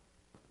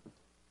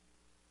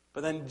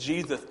 But then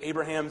Jesus,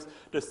 Abraham's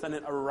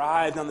descendant,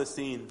 arrives on the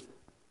scene. And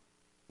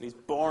he's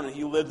born and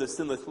he lives a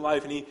sinless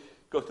life, and he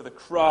goes to the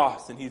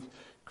cross, and he's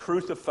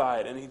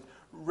crucified, and he's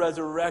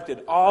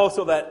resurrected, all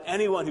so that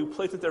anyone who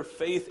places their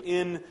faith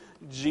in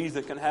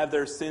Jesus can have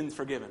their sins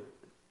forgiven.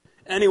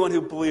 Anyone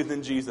who believes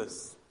in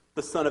Jesus,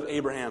 the son of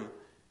Abraham,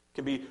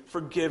 can be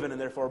forgiven and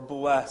therefore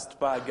blessed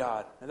by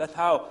God. And that's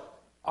how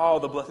all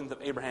the blessings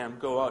of Abraham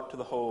go out to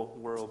the whole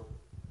world.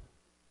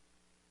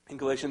 In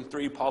Galatians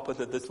 3, Paul puts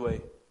it this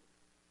way.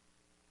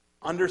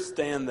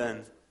 Understand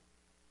then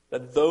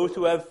that those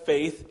who have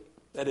faith,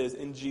 that is,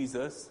 in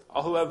Jesus,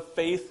 all who have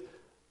faith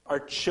are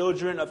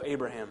children of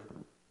Abraham.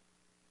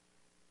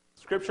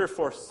 Scripture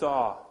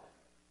foresaw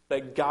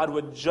that God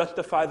would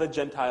justify the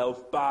Gentiles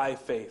by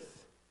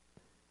faith.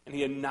 And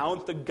he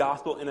announced the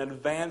gospel in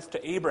advance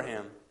to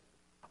Abraham.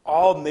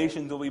 All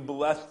nations will be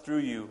blessed through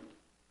you.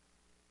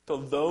 So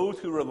those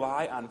who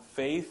rely on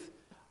faith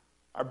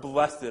are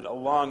blessed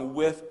along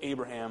with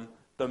Abraham,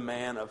 the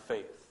man of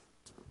faith.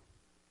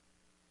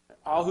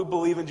 All who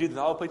believe in Jesus,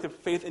 all who place their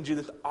faith in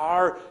Jesus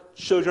are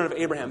children of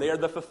Abraham. They are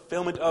the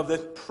fulfillment of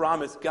this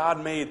promise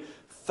God made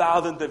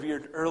thousands of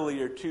years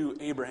earlier to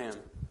Abraham.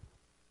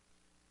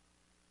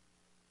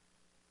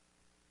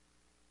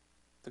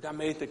 So God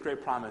made this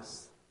great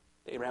promise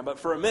to Abraham. But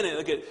for a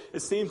minute,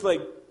 it seems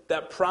like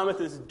that promise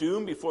is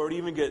doomed before it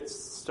even gets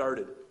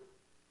started.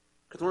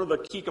 Because one of the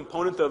key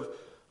components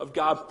of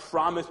God's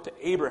promise to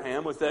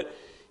Abraham was that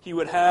he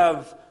would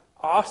have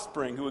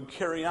offspring who would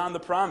carry on the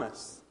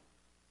promise.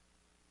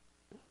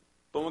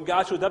 But when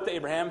God shows up to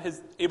Abraham,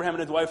 Abraham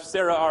and his wife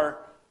Sarah are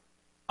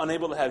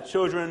unable to have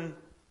children.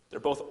 They're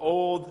both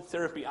old.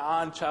 Sarah's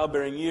beyond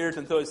childbearing years.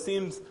 And so it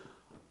seems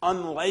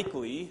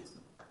unlikely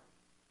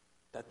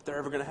that they're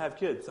ever going to have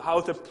kids. So how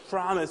is the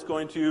promise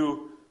going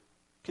to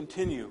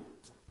continue?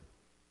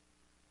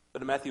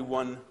 But in Matthew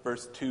 1,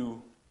 verse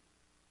 2,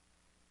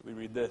 we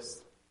read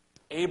this.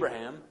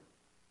 Abraham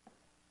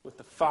with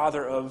the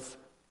father of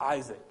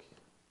Isaac.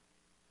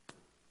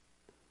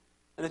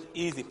 And it's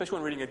easy, especially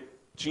when reading a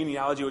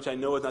genealogy, which I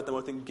know is not the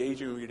most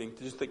engaging reading,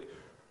 to just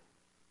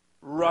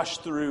rush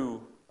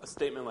through a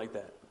statement like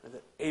that.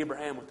 That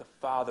Abraham with the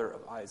father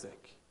of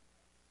Isaac.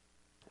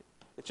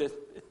 It's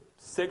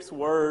 6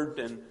 words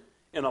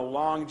in a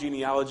long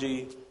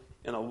genealogy,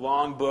 in a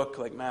long book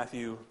like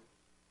Matthew.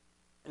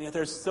 And yet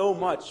there's so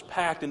much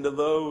packed into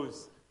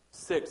those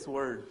 6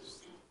 words.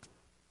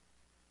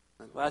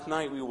 Last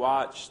night we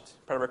watched,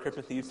 part of our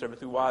Christmas Eve service,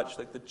 we watched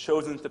the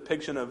Chosen's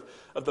depiction of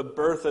the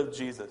birth of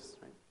Jesus.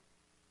 Right?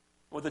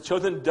 What the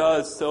Chosen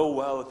does so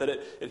well is that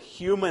it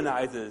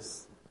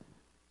humanizes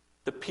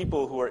the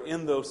people who are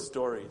in those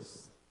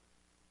stories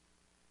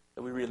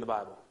that we read in the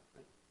Bible.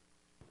 Right?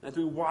 And as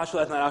we watched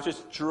last night, I was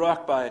just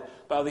struck by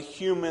the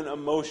human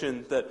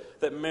emotions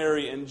that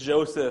Mary and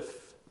Joseph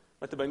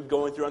must have been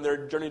going through on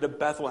their journey to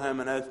Bethlehem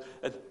and as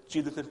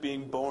Jesus is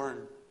being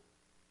born.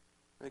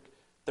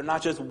 They're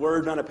not just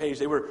words on a page.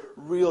 They were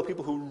real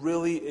people who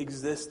really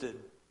existed.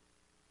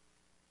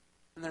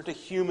 And there's a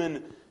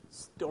human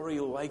story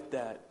like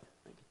that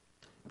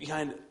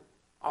behind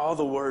all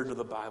the words of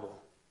the Bible.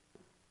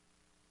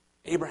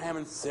 Abraham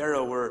and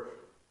Sarah were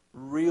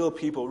real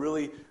people,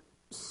 really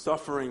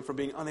suffering from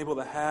being unable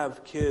to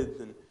have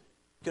kids. And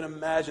you can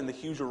imagine the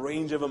huge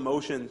range of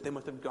emotions they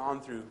must have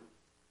gone through.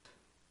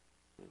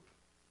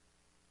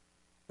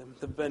 They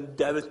must have been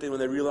devastated when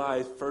they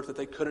realized first that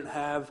they couldn't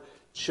have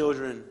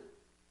children.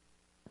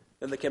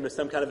 Then they came to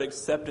some kind of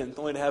acceptance,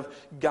 only to have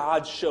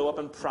God show up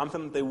and prompt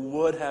them that they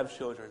would have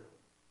children.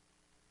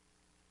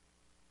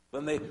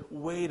 Then they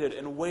waited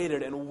and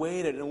waited and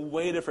waited and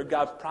waited for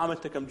God's promise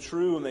to come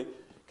true, and they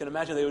can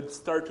imagine they would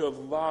start to have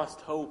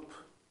lost hope.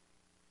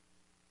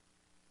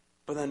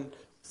 But then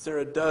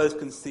Sarah does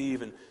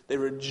conceive, and they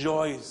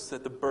rejoice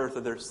at the birth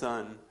of their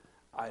son,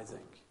 Isaac.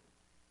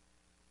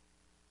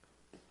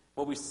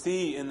 What we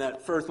see in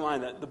that first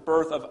line, that the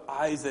birth of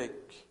Isaac,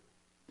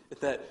 is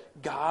that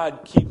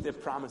God keeps His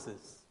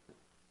promises.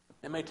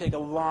 It may take a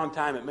long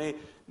time. It may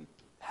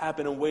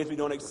happen in ways we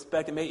don't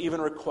expect. It may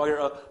even require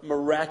a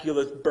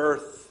miraculous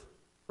birth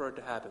for it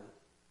to happen.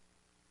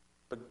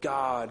 But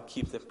God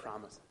keeps His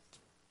promises.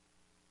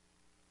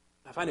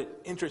 I find it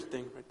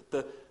interesting,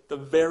 right, the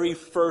very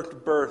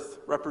first birth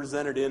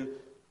represented in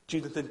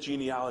Jesus'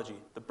 genealogy,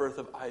 the birth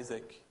of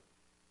Isaac,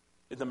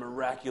 is a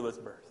miraculous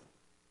birth.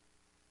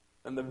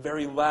 And the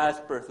very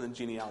last birth in the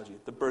genealogy,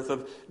 the birth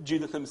of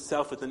Jesus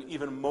himself, is an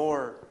even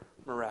more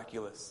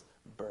miraculous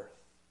birth.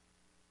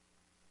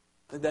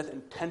 I think that's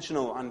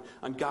intentional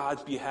on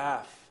God's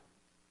behalf.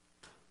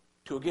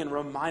 To again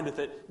remind us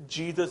that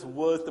Jesus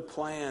was the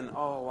plan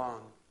all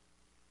along.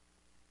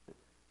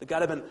 That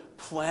God had been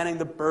planning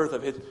the birth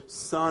of His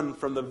Son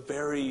from the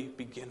very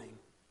beginning.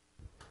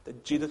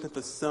 That Jesus is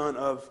the son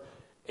of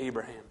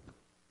Abraham.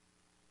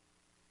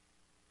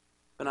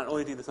 But not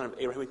only is He the son of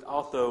Abraham, He's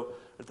also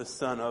the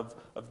son of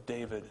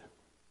David.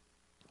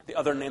 The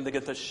other name that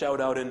gets a shout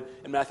out in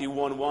Matthew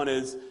 1:1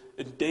 is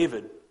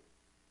David.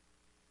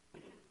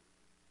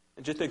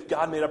 And just as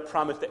God made a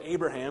promise to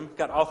Abraham,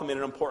 God also made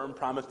an important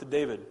promise to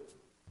David.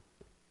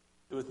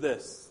 It was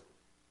this.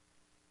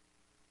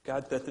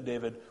 God said to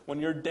David, "When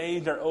your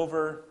days are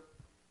over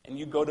and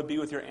you go to be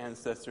with your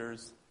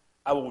ancestors,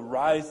 I will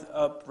raise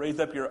up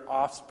your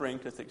offspring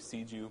to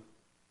succeed you,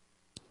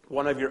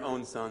 one of your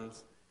own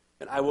sons,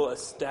 and I will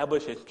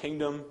establish His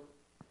kingdom.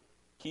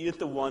 He is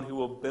the one who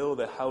will build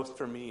a house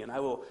for me, and I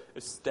will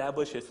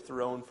establish His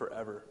throne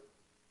forever.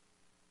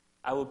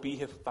 I will be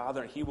His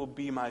father, and He will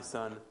be my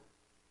son.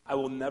 I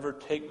will never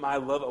take my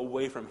love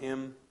away from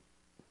him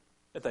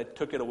as I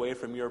took it away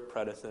from your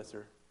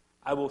predecessor.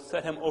 I will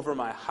set him over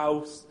my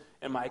house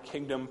and my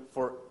kingdom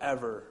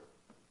forever.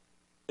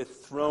 His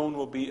throne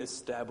will be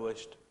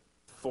established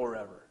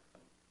forever."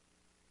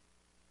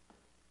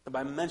 And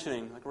by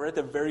mentioning, we're at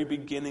the very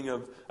beginning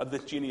of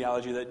this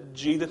genealogy, that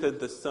Jesus is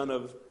the son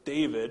of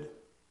David,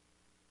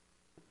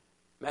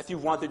 Matthew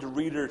wanted the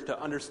reader to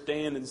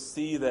understand and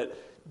see that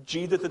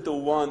Jesus is the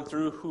one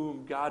through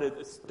whom God is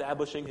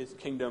establishing His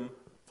kingdom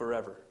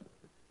forever.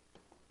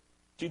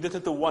 Jesus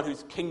is the one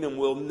whose kingdom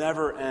will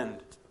never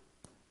end.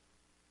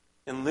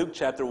 In Luke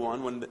chapter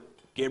 1, when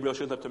Gabriel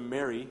shows up to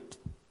Mary,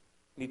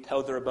 and he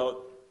tells her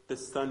about the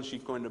son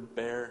she's going to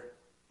bear,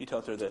 he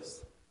tells her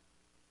this: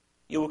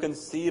 "You will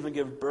conceive and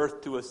give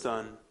birth to a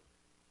son,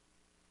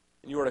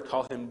 and you are to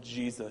call him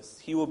Jesus.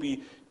 He will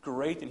be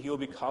great, and he will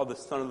be called the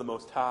Son of the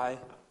Most High."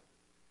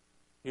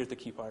 Here's the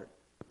key part.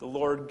 "The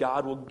Lord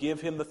God will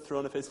give him the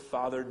throne of his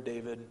father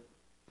David,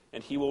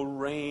 and he will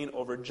reign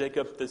over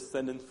Jacob's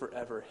descendants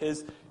forever.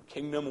 His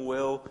kingdom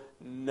will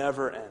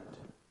never end."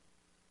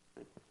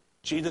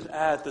 Jesus,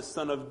 as the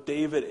son of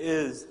David,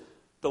 is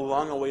the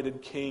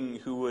long-awaited king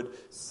who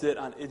would sit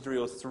on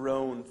Israel's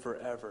throne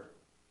forever.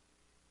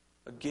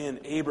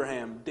 Again,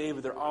 Abraham,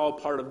 David, they're all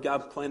part of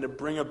God's plan to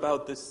bring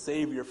about this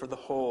Savior for the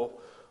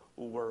whole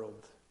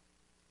world.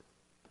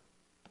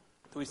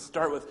 So we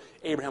start with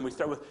Abraham, we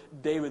start with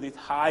David, these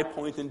high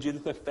points in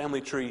Jesus'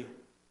 family tree.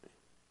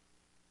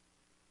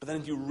 But then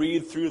if you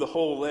read through the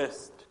whole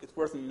list, it's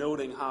worth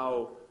noting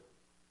how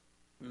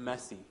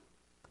messy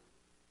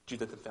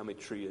Jesus' family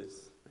tree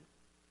is.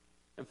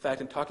 In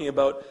fact, in talking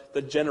about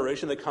the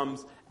generation that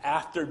comes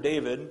after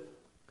David,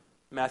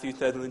 Matthew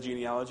says in the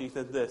genealogy, he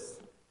says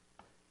this: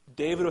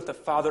 David was the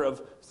father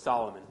of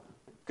Solomon.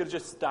 Could have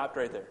just stopped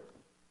right there.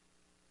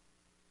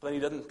 But then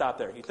he doesn't stop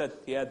there. He said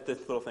he had this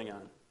little thing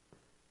on.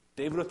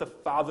 David was the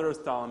father of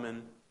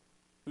Solomon,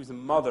 whose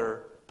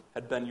mother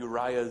had been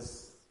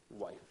Uriah's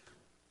wife.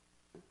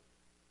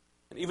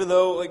 And even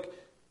though,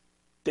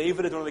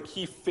 David is one of the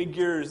key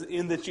figures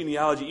in this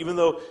genealogy, even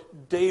though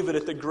David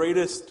is the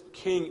greatest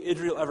king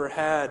Israel ever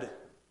had,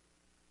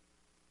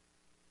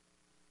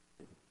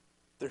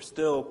 there's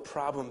still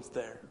problems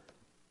there.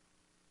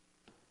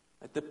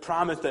 The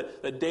promise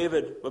that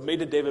David, what made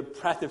to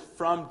David, passed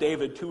from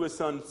David to his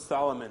son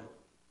Solomon.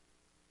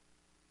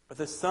 But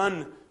the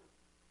son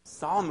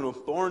Solomon was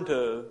born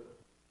to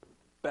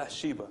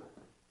Bathsheba.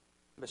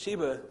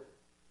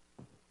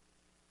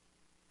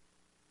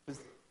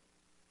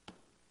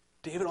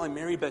 David only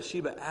married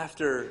Bathsheba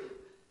after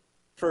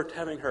first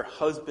having her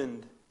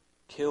husband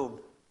killed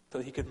so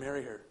that he could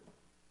marry her.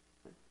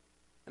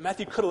 And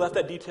Matthew could have left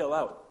that detail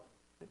out.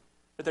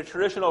 But the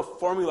traditional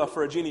formula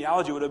for a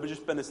genealogy would have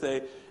just been to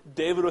say,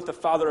 David was the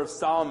father of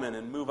Solomon,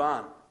 and move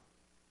on.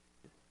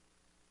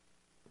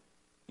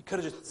 He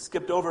could have just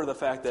skipped over the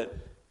fact that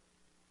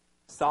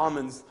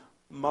Solomon's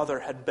mother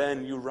had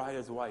been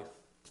Uriah's wife.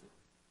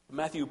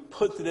 Matthew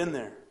puts it in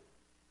there.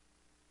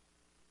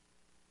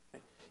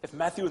 If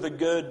Matthew was a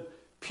good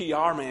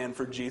PR man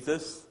for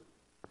Jesus,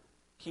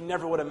 he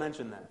never would have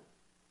mentioned that.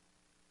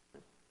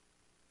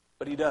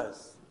 But he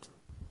does.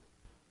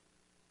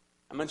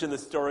 I mentioned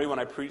this story when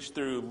I preached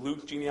through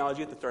Luke's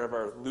genealogy at the start of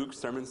our Luke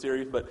sermon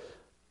series, but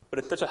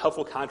it's such a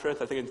helpful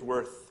contrast, I think it's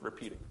worth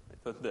repeating.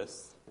 So it's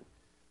this.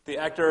 The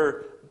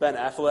actor Ben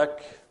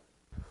Affleck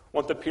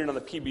once appeared on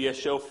the PBS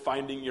show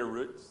Finding Your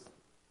Roots,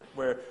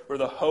 where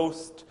the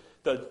host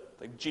does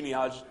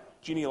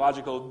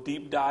genealogical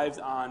deep dives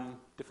on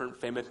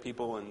different famous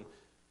people and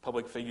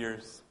public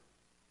figures.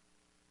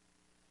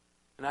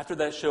 And after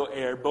that show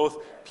aired, both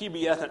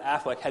PBS and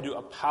Affleck had to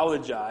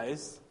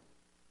apologize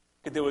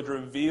because it was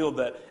revealed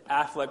that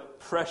Affleck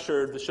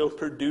pressured the show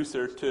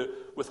producer to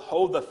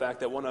withhold the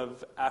fact that one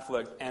of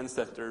Affleck's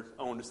ancestors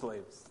owned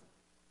slaves.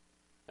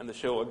 And the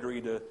show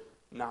agreed to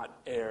not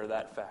air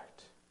that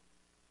fact.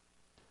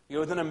 It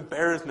was an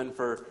embarrassment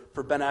for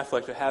Ben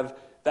Affleck to have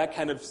that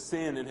kind of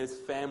sin in his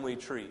family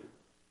tree.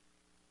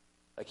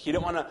 He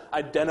didn't want to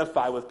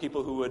identify with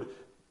people who would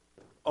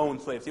own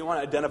slaves. He didn't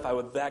want to identify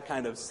with that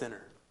kind of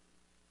sinner.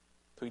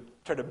 So he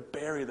tried to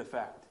bury the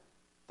fact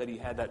that he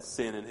had that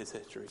sin in his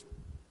history.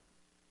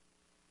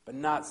 But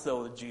not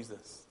so with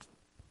Jesus.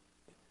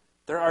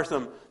 There are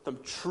some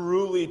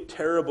truly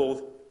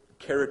terrible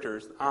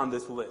characters on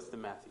this list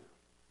in Matthew.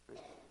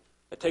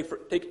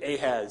 Take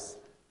Ahaz,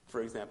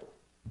 for example.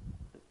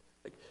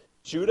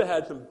 Judah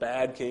had some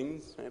bad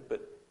kings, right?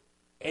 But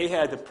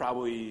Ahaz is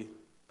probably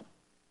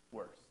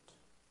worst.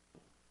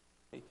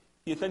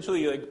 He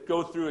essentially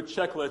goes through a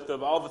checklist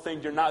of all the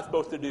things you're not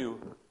supposed to do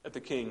as a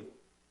king,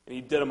 and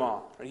he did them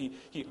all. Right?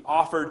 He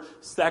offered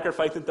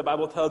sacrifices, the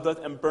Bible tells us,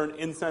 and burned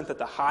incense at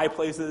the high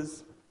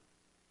places.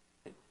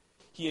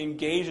 He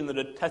engaged in the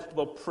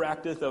detestable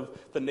practice of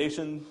the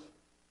nations.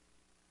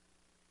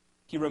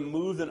 He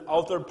removed an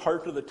altar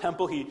part of the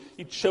temple. He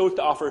chose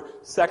to offer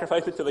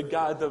sacrifices to the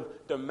gods of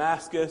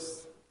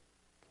Damascus.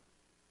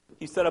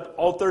 He set up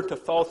altars to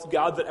false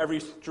gods at every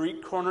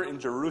street corner in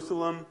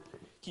Jerusalem.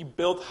 He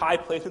built high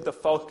places to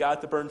false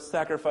gods to burn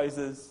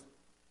sacrifices.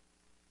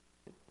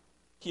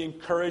 He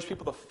encouraged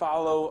people to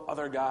follow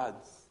other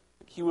gods.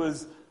 He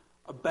was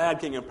a bad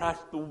king, and perhaps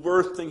the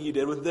worst thing he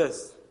did was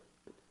this.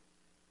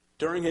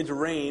 During his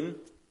reign,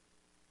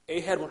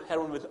 Ahaz had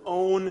one of his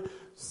own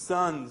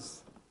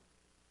sons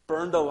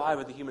burned alive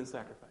at the human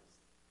sacrifice.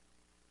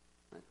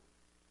 Right?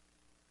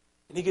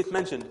 And he gets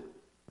mentioned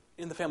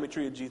in the family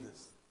tree of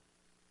Jesus.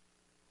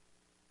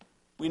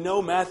 We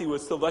know Matthew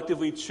was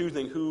selectively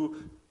choosing who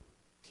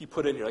he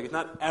put in here. It's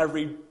not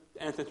every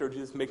ancestor of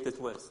Jesus makes this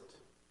list.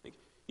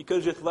 He could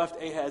have just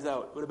left Ahaz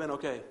out. It would have been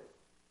okay.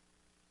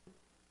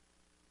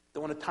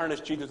 Don't want to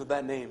tarnish Jesus with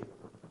that name.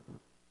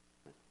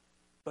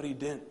 But he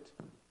didn't.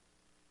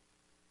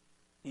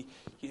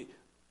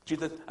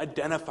 Jesus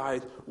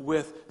identified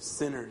with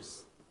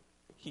sinners.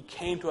 He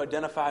came to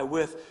identify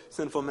with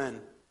sinful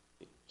men.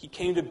 He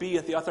came to be,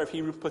 as the author of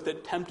Hebrews puts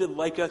it, tempted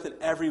like us in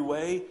every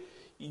way,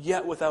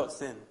 yet without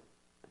sin.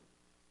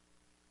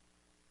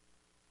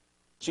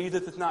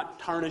 Jesus is not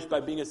tarnished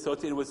by being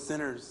associated with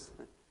sinners.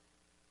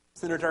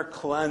 Sinners are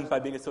cleansed by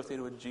being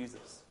associated with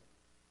Jesus.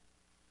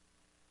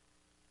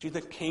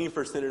 Jesus came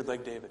for sinners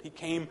like David. He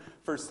came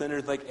for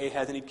sinners like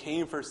Ahaz, and he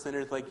came for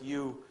sinners like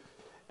you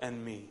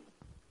and me.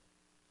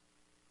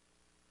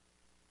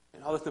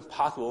 And all this is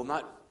possible,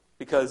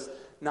 because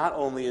not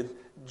only is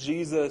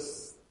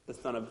Jesus the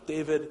son of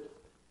David,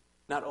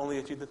 not only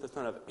is Jesus the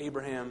son of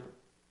Abraham,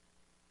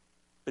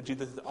 but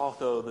Jesus is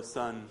also the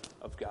Son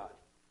of God.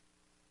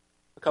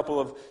 couple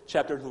of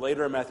chapters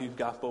later in Matthew's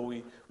Gospel,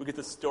 we get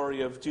the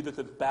story of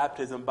Jesus'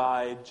 baptism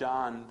by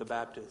John the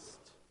Baptist.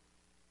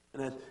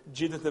 And as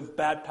Jesus is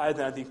baptized,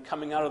 and as he's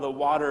coming out of the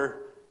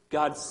water,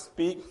 God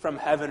speaks from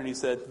heaven, and he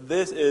said,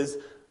 "This is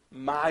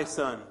my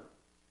Son,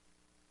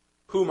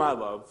 whom I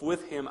love.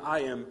 With him I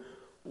am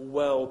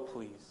well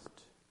pleased."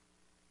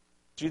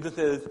 Jesus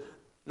is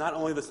not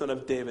only the Son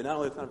of David, not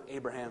only the Son of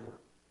Abraham,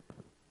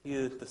 he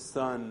is the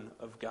Son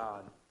of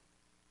God.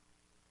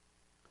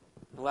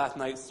 In the last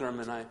night's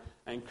sermon, I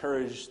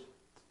encouraged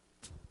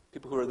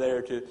people who were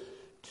there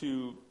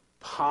to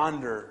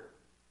ponder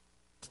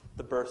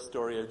the birth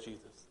story of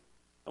Jesus.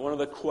 And one of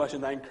the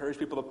questions I encouraged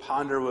people to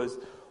ponder was,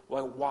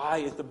 why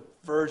is the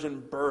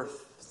virgin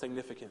birth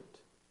significant?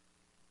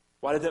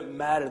 Why does it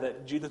matter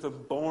that Jesus was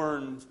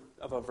born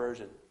of a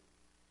virgin?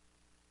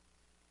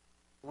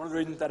 One of the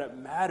reasons that it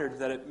matters is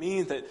that it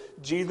means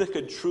that Jesus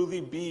could truly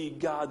be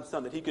God's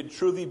Son, that he could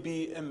truly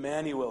be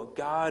Emmanuel,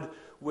 God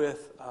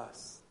with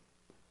us.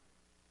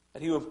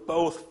 That he was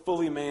both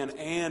fully man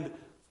and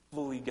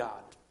fully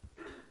God.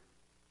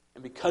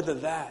 And because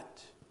of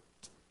that,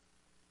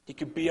 he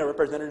could be our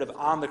representative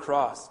on the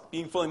cross.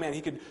 Being fully man,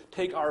 he could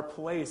take our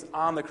place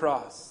on the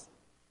cross.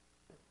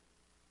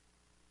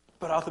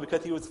 But also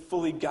because he was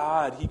fully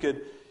God, he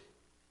could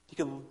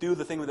do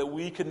the thing that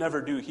we could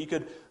never do. He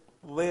could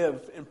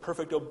live in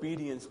perfect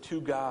obedience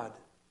to God.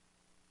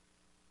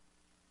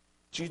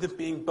 Jesus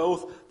being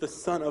both the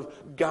Son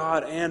of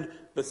God and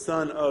the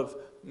Son of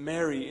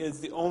Mary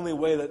is the only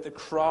way that the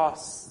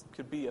cross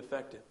could be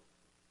effective.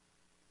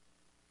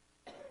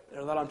 It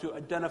allowed him to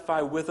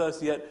identify with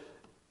us, yet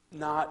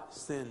not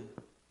sin.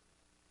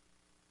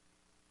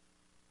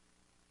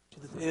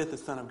 Jesus is the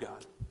Son of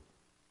God.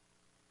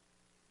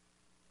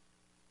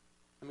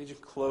 Let me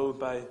just close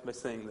by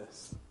saying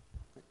this.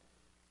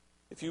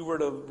 If you were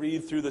to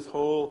read through this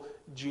whole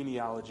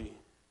genealogy,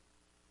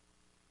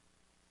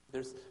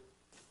 there's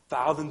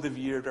thousands of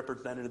years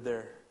represented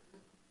there.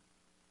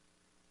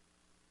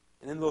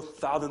 And in those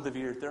thousands of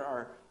years, there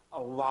are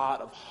a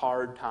lot of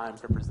hard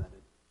times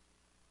represented.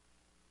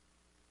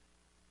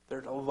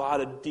 There's a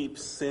lot of deep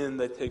sin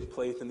that takes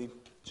place in these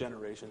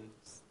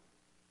generations.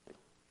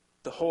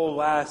 The whole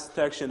last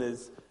section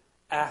is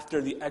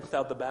after the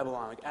exile to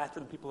Babylon,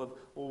 after the people have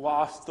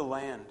lost the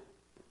land.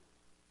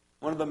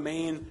 One of the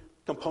main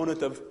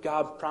components of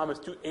God's promise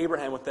to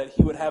Abraham was that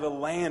he would have a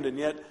land, and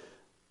yet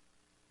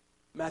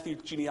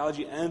Matthew's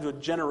genealogy ends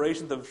with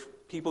generations of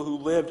people who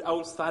lived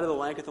outside of the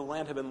land because the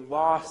land had been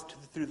lost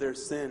through their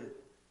sin.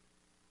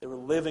 They were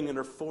living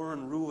under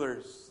foreign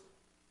rulers.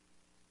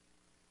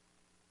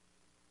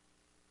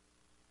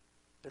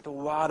 There's a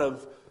lot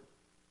of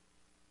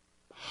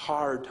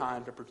hard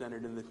times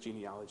represented in this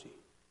genealogy.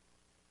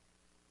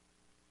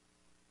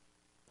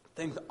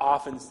 Things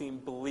often seem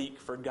bleak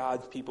for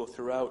God's people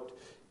throughout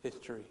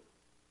history.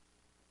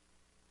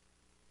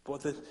 But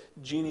what this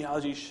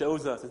genealogy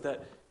shows us is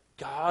that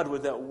God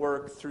was at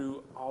work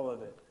through all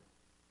of it.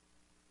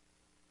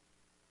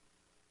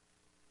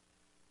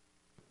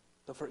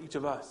 So for each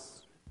of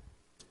us,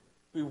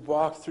 we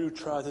walk through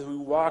trials, as we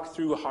walk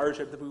through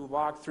hardship, as we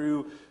walk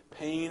through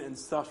pain and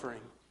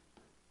suffering.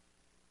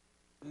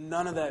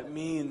 None of that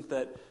means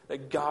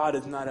that God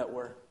is not at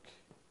work.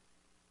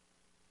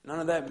 None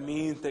of that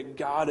means that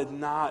God is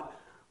not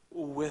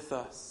with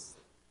us.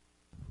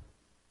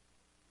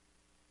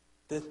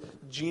 This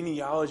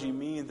genealogy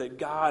means that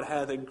God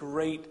has a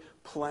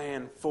great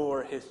plan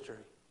for history.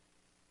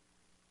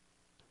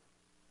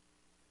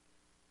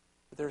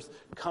 There's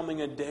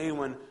coming a day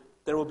when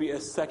there will be a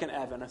second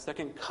advent, a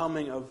second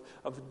coming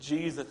of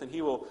Jesus, and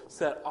he will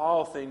set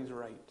all things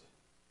right.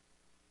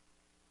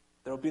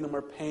 There will be no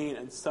more pain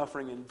and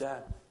suffering and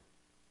death.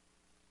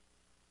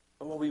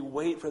 But while we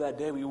wait for that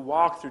day, we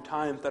walk through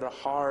times that are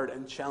hard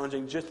and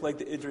challenging, just like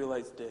the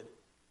Israelites did.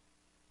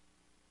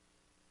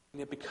 And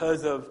yet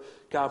because of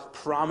God's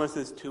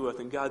promises to us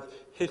and God's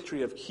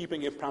history of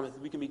keeping his promises,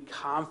 we can be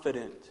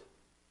confident,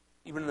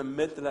 even in the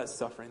midst of that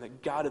suffering,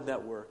 that God is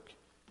at work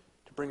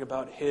to bring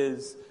about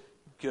his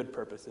good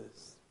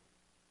purposes.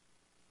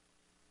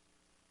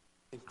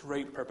 A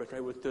great purpose,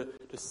 right, was to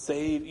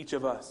save each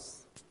of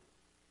us.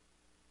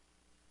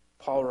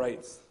 Paul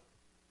writes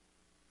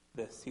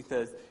this. He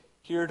says,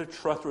 "Here are the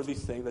trustworthy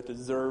things that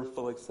deserve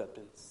full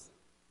acceptance.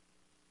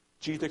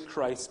 Jesus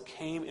Christ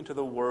came into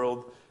the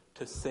world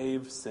to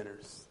save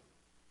sinners,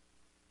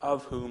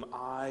 of whom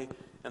I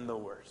am the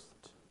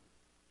worst."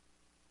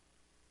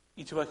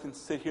 Each of us can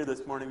sit here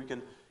this morning. We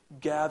can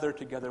gather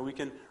together. We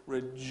can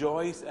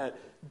rejoice at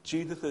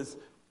Jesus'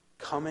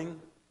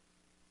 coming.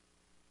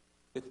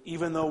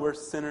 Even though we're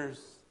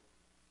sinners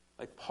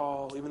like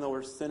Paul, even though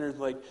we're sinners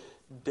like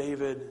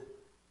David,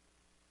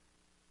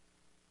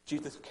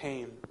 Jesus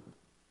came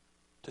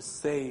to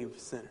save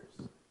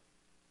sinners.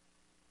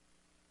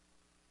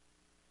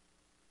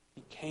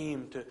 He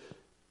came to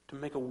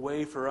make a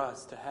way for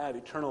us to have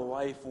eternal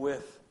life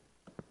with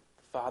the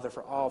Father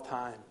for all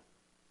time,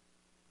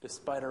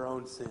 despite our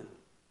own sin.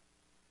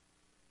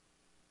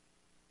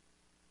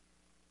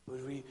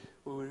 Would we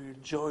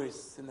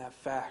rejoice in that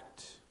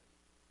fact?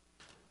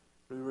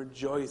 We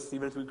rejoice,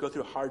 even as we go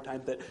through hard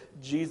times, that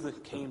Jesus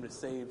came to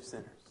save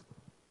sinners.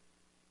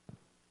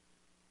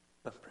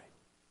 Let's pray.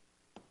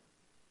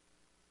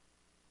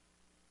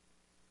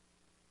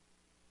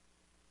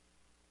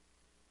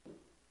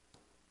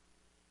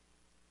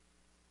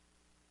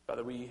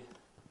 Father, we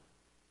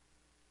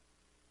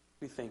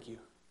thank you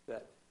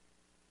that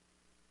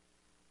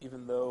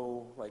even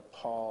though, like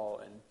Paul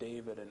and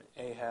David and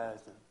Ahaz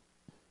and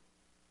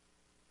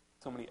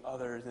so many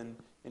others in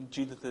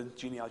Jesus'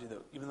 genealogy, that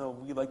even though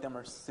we, like them,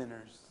 are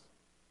sinners,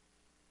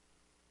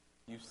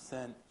 you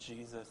sent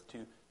Jesus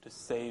to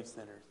save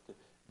sinners, to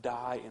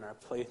die in our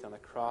place on the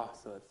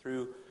cross, so that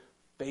through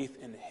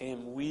faith in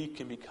him we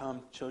can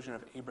become children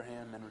of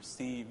Abraham and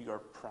receive your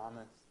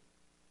promise.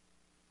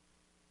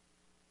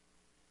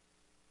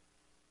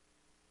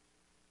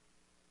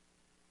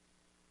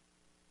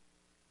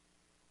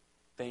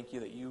 Thank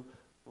you that you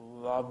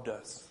loved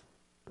us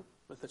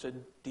with such a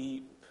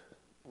deep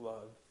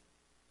love.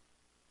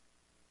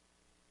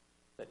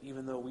 That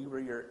even though we were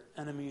your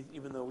enemies,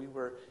 even though we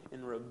were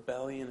in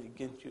rebellion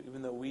against you,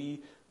 even though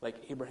we, like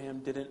Abraham,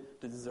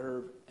 didn't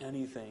deserve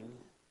anything,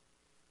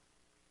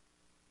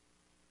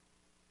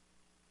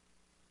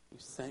 you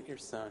sent your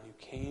Son, who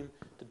came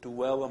to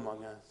dwell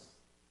among us.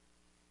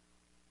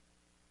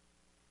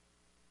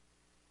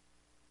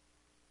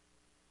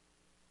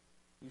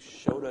 You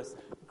showed us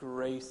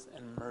grace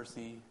and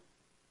mercy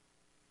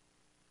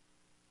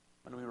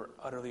when we were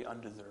utterly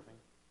undeserving.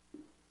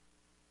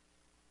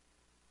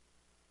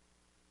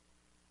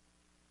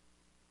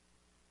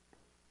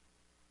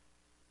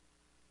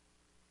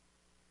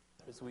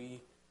 As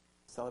we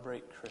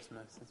celebrate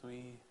Christmas, as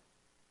we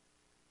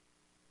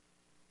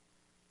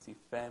see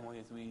family,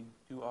 as we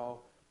do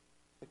all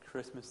the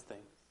Christmas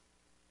things,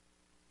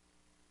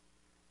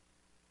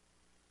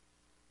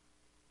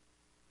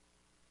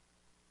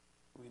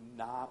 we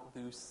not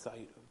lose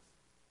sight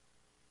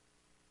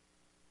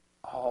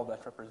of all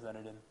that's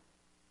represented in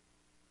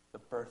the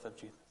birth of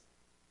Jesus.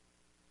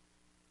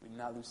 We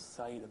not lose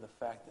sight of the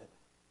fact that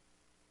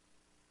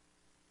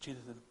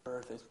Jesus'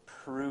 birth is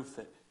proof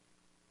that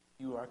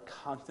you are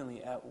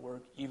constantly at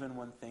work, even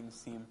when things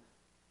seem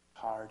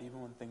hard,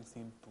 even when things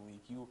seem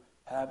bleak. You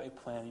have a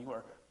plan. You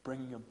are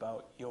bringing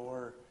about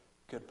your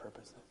good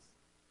purposes.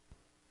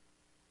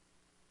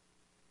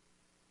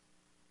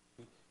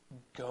 We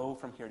go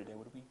from here today.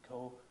 Would we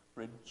go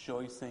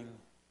rejoicing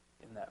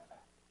in that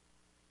fact?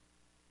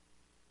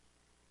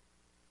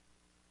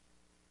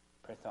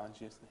 Pray in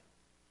Jesus'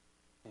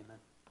 name. Amen.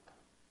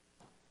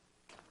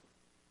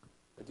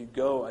 As you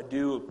go, I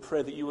do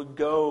pray that you would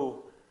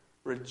go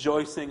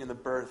rejoicing in the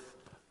birth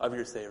of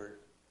your Savior.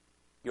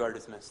 You are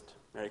dismissed.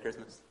 Merry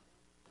Christmas.